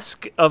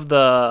desk of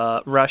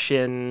the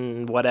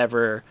Russian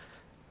whatever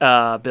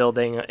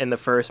building in the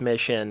first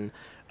mission,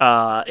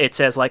 it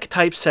says like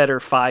typesetter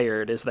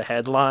fired is the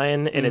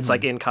headline, and it's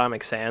like in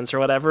Comic Sans or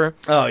whatever.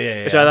 Oh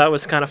yeah. Which I thought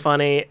was kind of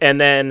funny.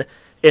 And then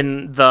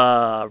in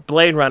the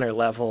Blade Runner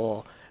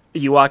level,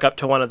 you walk up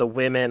to one of the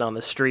women on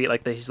the street,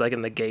 like she's like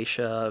in the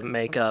geisha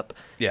makeup,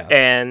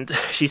 and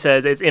she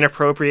says it's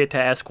inappropriate to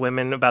ask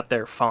women about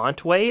their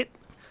font weight,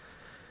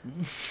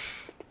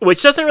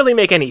 which doesn't really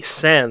make any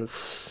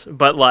sense,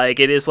 but like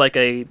it is like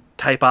a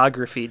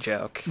typography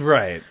joke,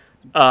 right?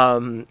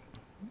 And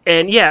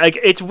yeah, like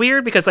it's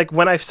weird because like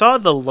when I saw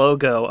the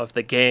logo of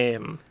the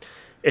game,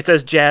 it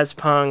says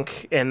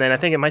Jazzpunk, and then I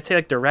think it might say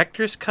like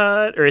Director's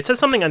Cut, or it says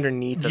something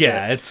underneath of it.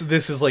 Yeah,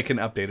 this is like an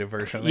updated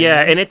version.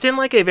 Yeah, and it's in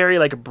like a very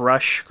like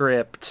brush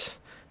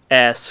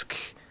script-esque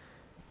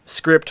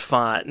script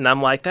font, and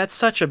I'm like, that's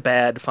such a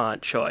bad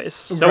font choice.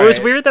 So It was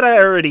weird that I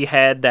already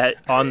had that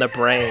on the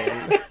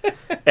brain,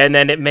 and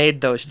then it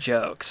made those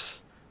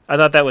jokes. I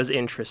thought that was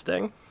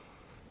interesting.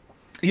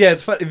 Yeah,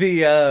 it's funny.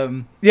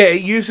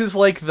 It uses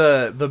like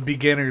the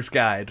beginner's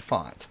guide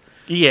font.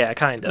 Yeah,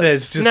 kind of.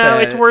 It's just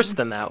it's worse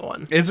than that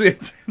one. It's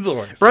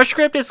worse. Brush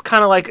script is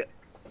kind of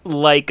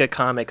like a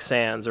Comic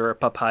Sans or a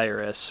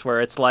Papyrus,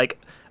 where it's like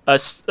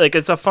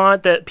it's a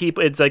font that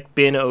it's like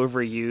been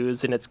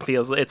overused, and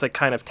it's like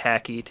kind of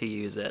tacky to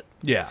use it.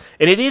 Yeah,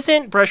 and it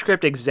isn't brush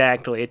script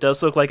exactly. It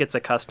does look like it's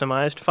a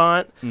customized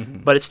font,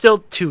 but it's still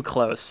too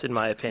close in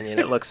my opinion.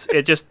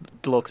 It just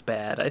looks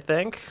bad, I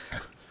think.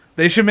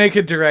 They should make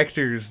a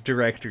director's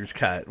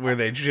cut where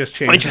they just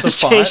change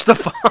the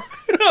font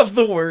of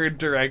the word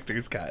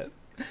director's cut.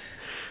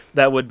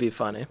 That would be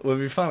funny. Would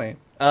be funny.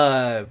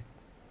 Yeah,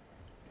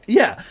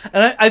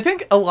 and I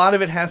think a lot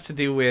of it has to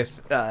do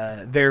with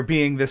there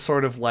being this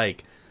sort of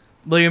like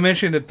you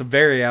mentioned at the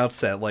very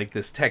outset, like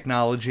this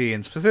technology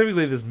and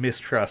specifically this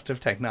mistrust of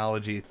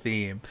technology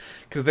theme,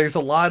 because there's a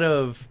lot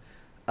of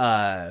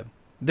there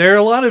are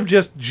a lot of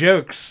just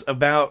jokes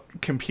about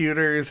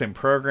computers and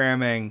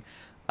programming.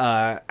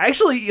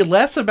 Actually,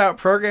 less about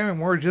programming,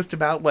 more just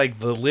about like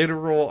the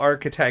literal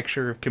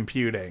architecture of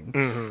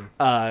computing.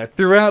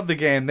 Throughout the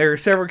game, there are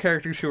several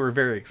characters who are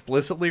very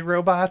explicitly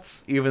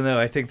robots, even though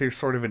I think there's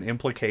sort of an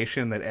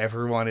implication that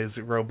everyone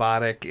is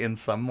robotic in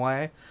some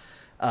way.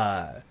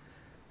 And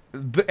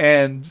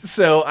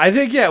so I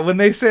think, when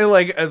they say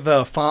like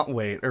the font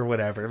weight or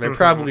whatever, they're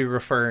probably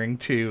referring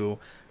to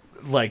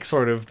like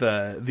sort of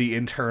the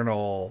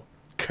internal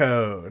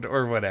code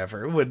or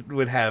whatever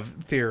would have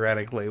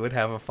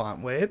a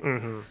font weight,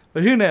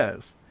 but who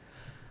knows?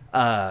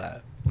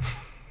 And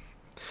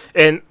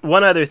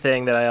one other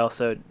thing that I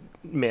also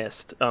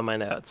missed on my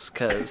notes,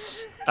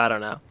 because I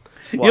don't know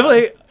why. You have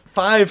like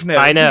 5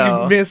 notes. I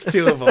know. You missed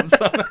 2 of them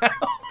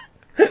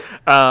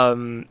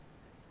somehow.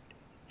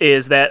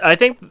 Is that I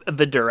think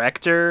the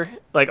director,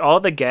 like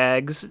all the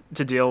gags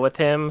to deal with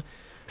him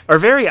are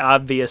very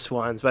obvious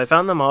ones, but I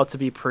found them all to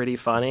be pretty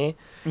funny.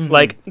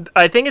 Like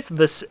I think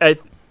I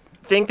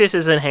think this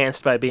is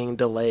enhanced by being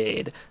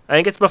delayed. I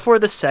think it's before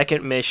the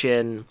second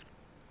mission.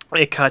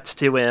 It cuts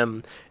to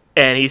him,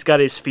 and he's got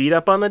his feet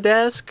up on the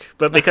desk.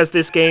 But because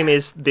this game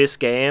is this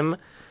game,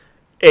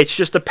 it's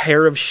just a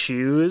pair of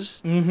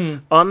shoes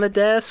on the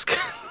desk,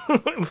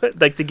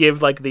 like to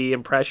give like the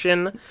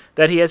impression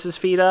that he has his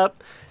feet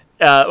up.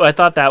 I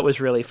thought that was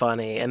really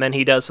funny. And then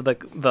he does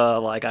the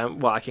like I'm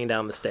walking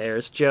down the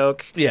stairs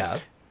joke. Yeah.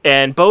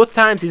 And both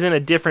times he's in a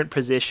different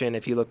position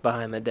if you look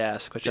behind the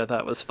desk, which I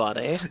thought was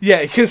funny.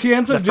 Yeah, because he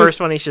ends up the first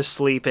one he's just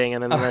sleeping,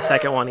 and then the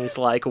second one he's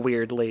like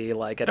weirdly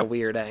like at a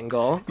weird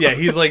angle. Yeah,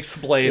 he's like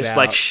splayed just out.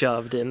 like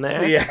shoved in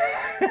there. Yeah.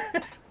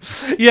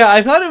 Yeah,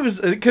 I thought it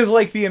was because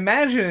like the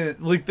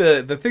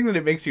thing that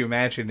it makes you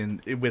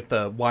imagine with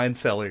the wine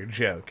cellar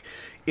joke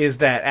is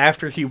that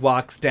after he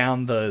walks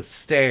down the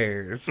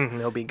stairs,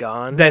 he'll be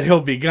gone.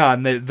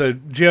 The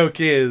joke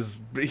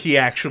is he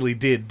actually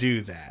did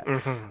do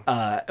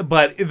that.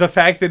 But the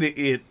fact that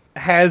it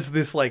has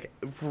this like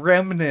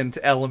remnant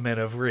element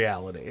of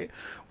reality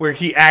where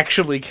he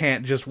actually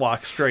can't just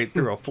walk straight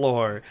through a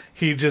floor,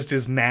 he just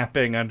is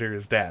napping under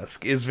his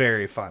desk is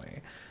very funny.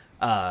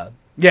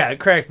 Yeah, it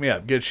cracked me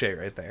up. Good shit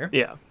right there.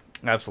 Yeah.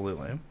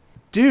 Absolutely.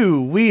 Do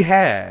we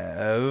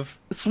have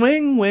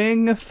swing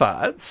wing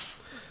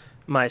thoughts?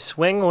 My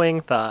swing wing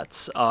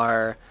thoughts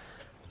are,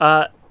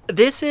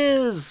 this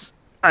is,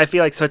 I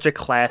feel like, such a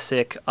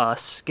classic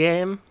Us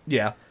game.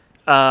 Yeah.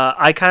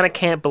 I kind of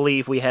can't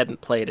believe we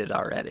hadn't played it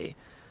already.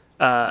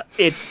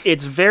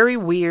 It's very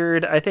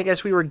weird. I think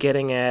as we were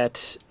getting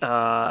at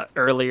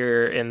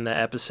earlier in the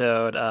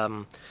episode,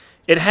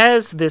 it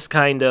has this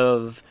kind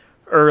of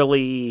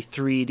early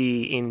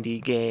 3D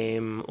indie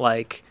game.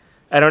 Like,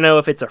 I don't know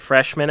if it's a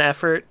freshman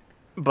effort,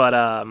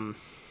 but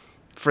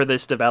for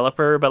this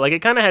developer, but like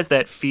it kind of has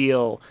that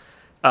feel,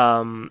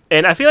 and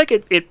I feel like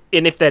it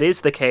and if that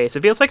is the case,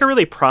 it feels like a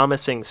really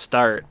promising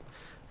start.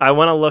 I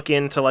want to look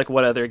into like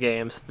what other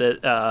games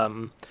that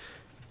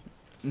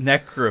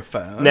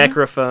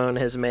Necrophone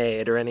has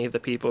made, or any of the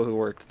people who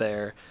worked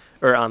there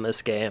or on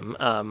this game.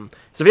 So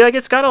I feel like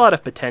it's got a lot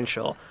of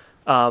potential.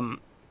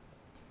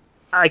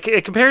 I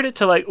compared it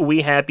to like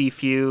We Happy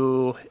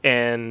Few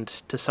and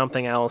to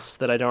something else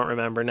that I don't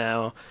remember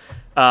now.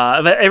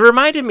 It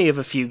reminded me of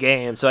a few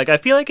games. So, like, I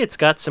feel like it's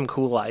got some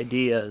cool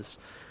ideas.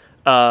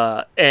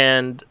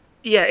 And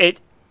yeah, it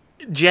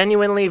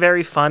genuinely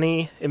very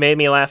funny. It made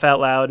me laugh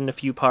out loud in a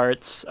few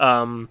parts.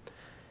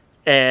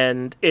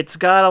 And it's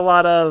got a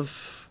lot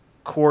of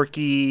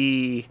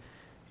quirky,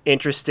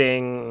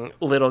 interesting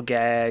little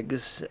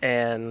gags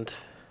and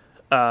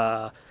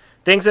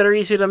things that are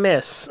easy to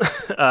miss,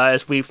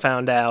 as we've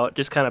found out,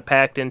 just kind of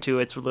packed into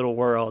its little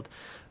world.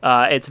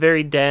 It's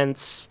very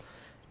dense,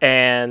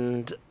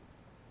 and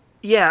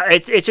yeah,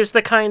 it's just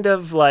the kind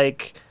of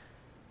like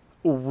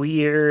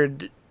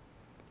weird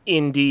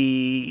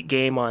indie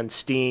game on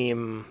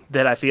Steam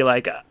that I feel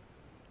like,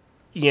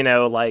 you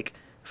know, like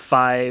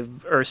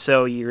 5 or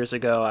so years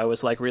ago, I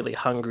was like really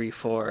hungry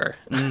for.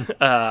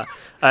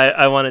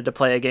 I wanted to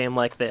play a game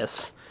like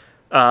this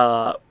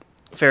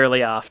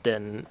fairly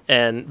often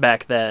and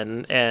back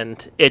then,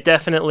 and it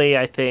definitely,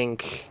 I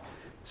think,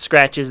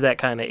 scratches that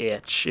kind of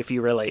itch if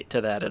you relate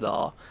to that at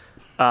all.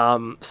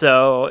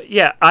 So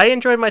yeah, I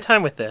enjoyed my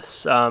time with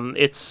this.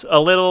 It's a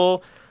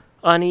little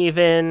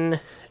uneven,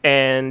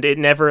 and it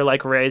never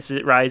like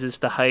rises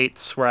to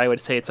heights where I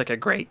would say it's like a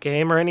great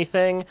game or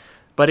anything,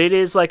 but it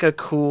is like a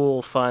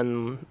cool,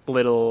 fun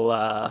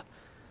little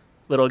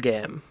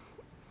game.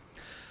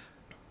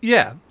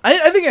 Yeah,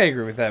 I think I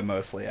agree with that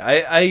mostly.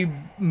 I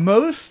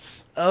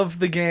most of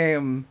the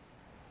game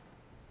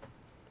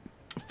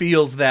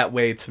feels that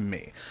way to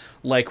me.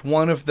 Like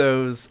one of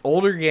those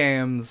older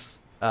games,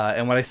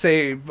 and when I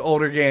say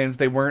older games,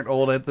 they weren't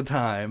old at the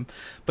time,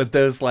 but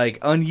those like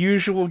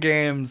unusual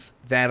games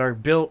that are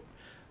built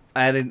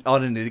on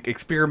an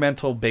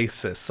experimental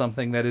basis,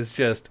 something that is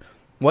just,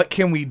 what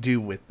can we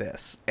do with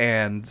this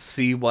and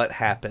see what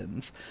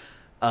happens.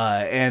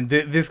 And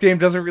this game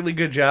does a really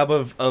good job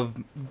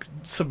of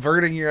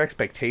subverting your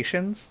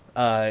expectations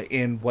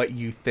in what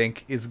you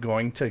think is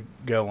going to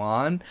go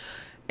on.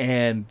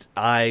 And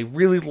I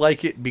really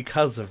like it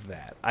because of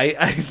that.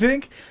 I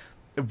think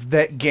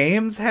that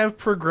games have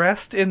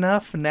progressed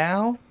enough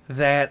now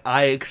that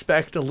I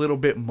expect a little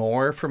bit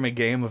more from a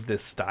game of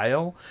this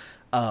style.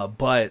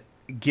 But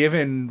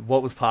given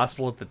what was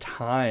possible at the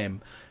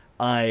time,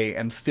 I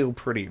am still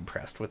pretty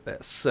impressed with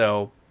this.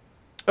 So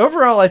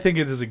overall, I think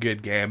it is a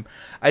good game.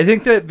 I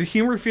think that the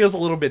humor feels a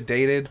little bit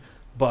dated,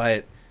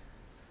 but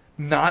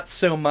not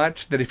so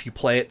much that if you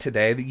play it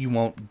today that you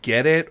won't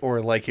get it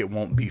or like it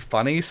won't be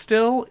funny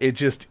still. It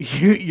just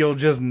you'll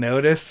just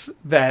notice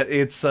that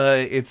it's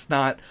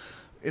not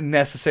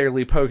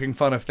necessarily poking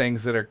fun of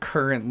things that are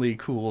currently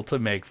cool to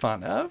make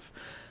fun of.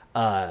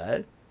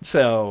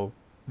 So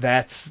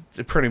that's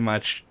pretty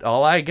much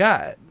all I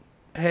got.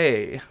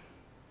 Hey.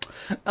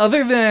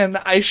 Other than,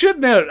 I should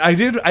note, I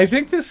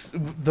think this,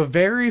 the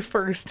very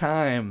first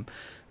time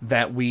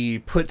that we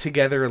put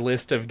together a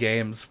list of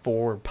games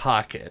for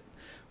Pocket,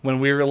 when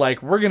we were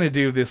like, we're going to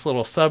do this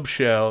little sub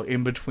show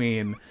in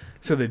between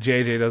so that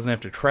JJ doesn't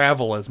have to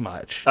travel as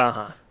much.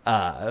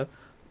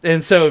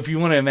 And so if you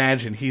want to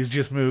imagine, he's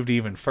just moved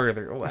even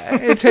further away.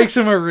 It takes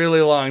him a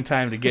really long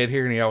time to get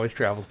here, and he always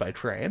travels by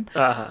train.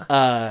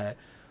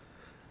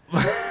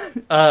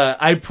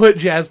 I put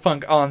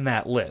Jazzpunk on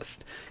that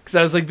list because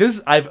I was like,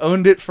 I've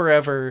owned it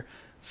forever.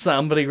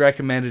 Somebody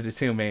recommended it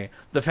to me.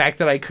 The fact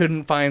that I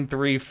couldn't find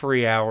 3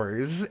 free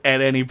hours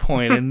at any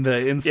point in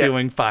the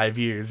ensuing 5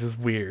 years is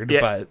weird.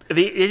 Yeah. But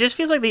It just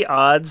feels like the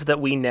odds that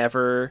we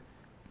never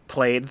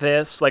played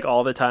this, like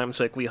all the times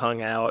like we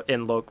hung out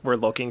and we're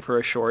looking for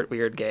a short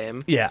weird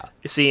game. Yeah,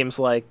 it seems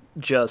like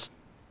just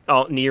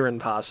near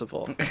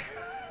impossible.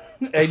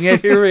 And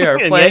yet here we are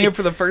playing it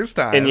for the first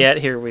time. And yet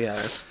here we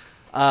are.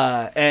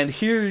 And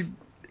here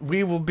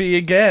we will be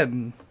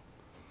again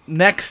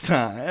next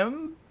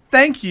time.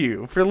 Thank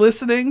you for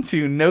listening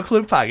to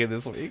NOCLIP Pocket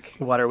this week.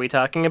 What are we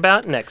talking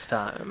about next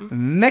time?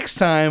 Next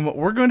time,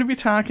 we're going to be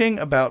talking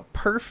about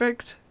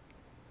Perfect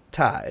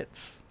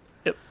Tides.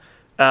 Yep.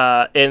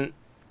 And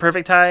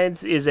Perfect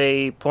Tides is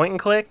a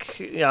point-and-click,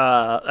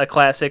 a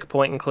classic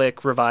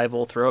point-and-click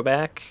revival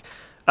throwback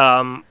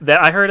that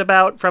I heard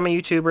about from a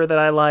YouTuber that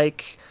I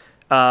like,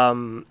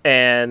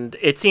 and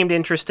it seemed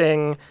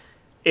interesting.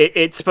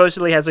 It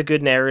supposedly has a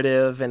good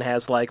narrative and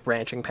has like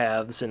branching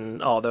paths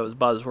and all those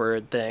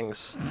buzzword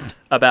things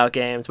about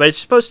games, but it's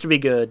supposed to be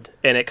good,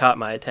 and it caught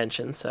my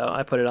attention, so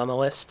I put it on the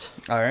list.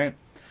 All right.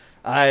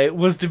 I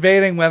was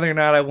debating whether or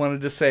not I wanted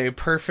to say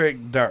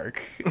Perfect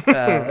Dark.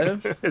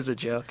 It's a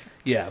joke.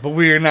 Yeah, but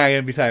we're not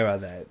going to be talking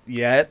about that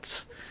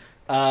yet.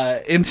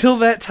 Until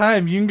that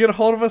time, you can get a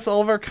hold of us.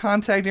 All of our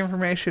contact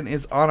information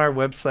is on our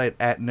website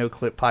at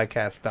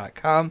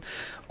noclippodcast.com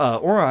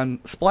or on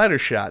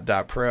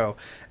splattershot.pro.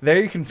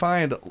 There you can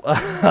find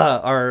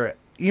our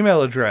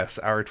email address,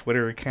 our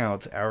Twitter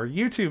account, our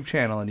YouTube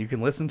channel, and you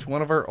can listen to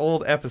one of our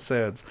old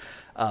episodes,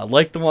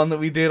 like the one that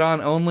we did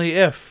on Only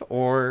If,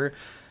 or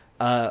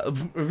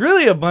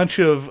really a bunch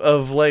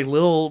of like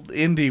little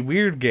indie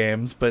weird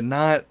games, but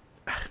not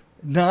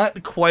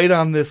quite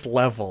on this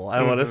level,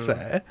 I want to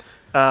say.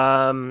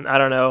 I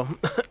don't know.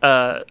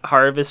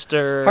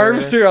 Harvester.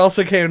 Harvester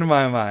also came to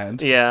my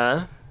mind.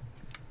 Yeah.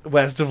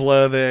 West of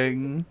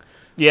Loathing.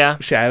 Yeah.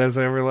 Shadows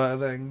over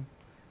Loathing.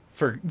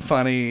 For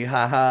funny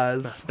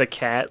ha-has. The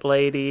Cat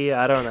Lady.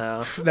 I don't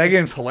know. That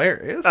game's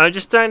hilarious. I'm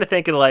just trying to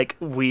think of like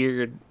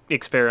weird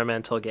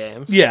experimental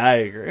games. Yeah, I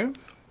agree.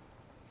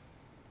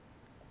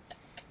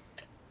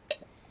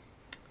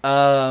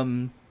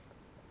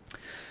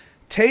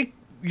 Take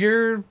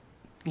your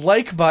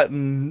like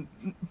button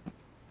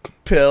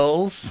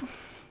pills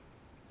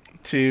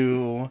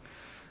to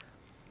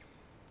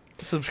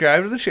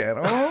subscribe to the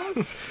channel.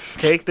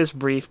 Take this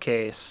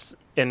briefcase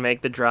and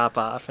make the drop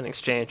off and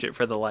exchange it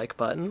for the like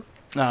button.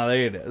 Oh,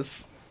 there it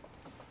is.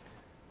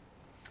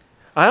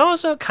 I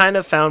also kind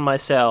of found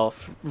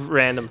myself,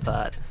 random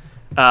thought,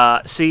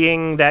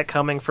 seeing that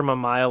coming from a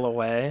mile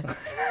away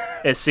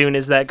as soon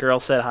as that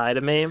girl said hi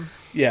to me.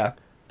 Yeah.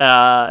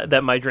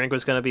 That my drink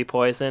was going to be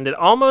poisoned. It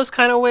almost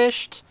kind of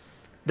wished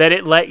that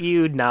it let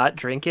you not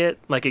drink it,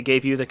 like it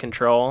gave you the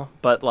control,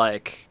 but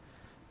like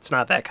it's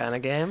not that kind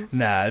of game.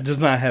 Nah, it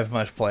does not have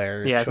much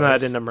player Yeah, choice. it's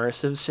not an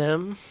immersive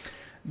sim.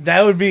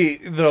 That would be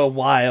the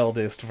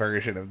wildest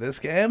version of this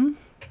game.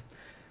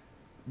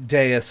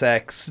 Deus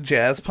Ex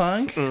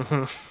Jazzpunk.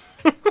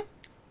 Mm-hmm.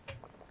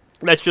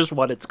 That's just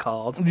what it's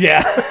called.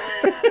 Yeah.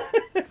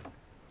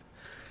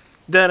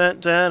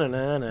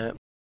 Da-da-da-da-da-da.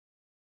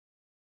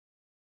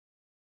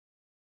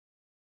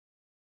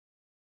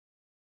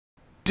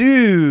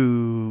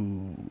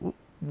 Do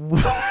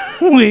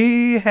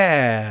we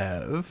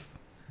have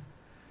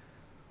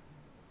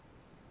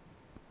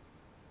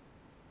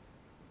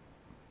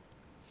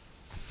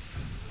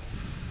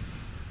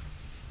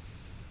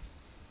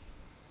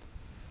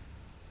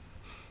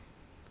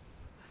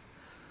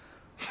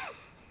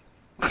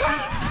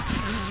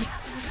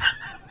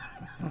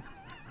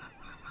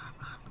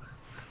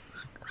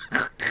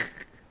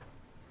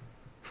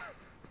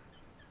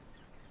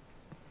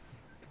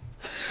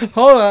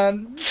hold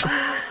on.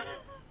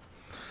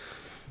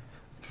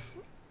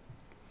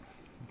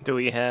 Do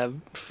we have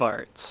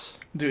farts?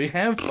 Do we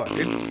have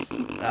farts?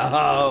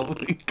 Oh,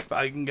 we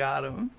fucking got him.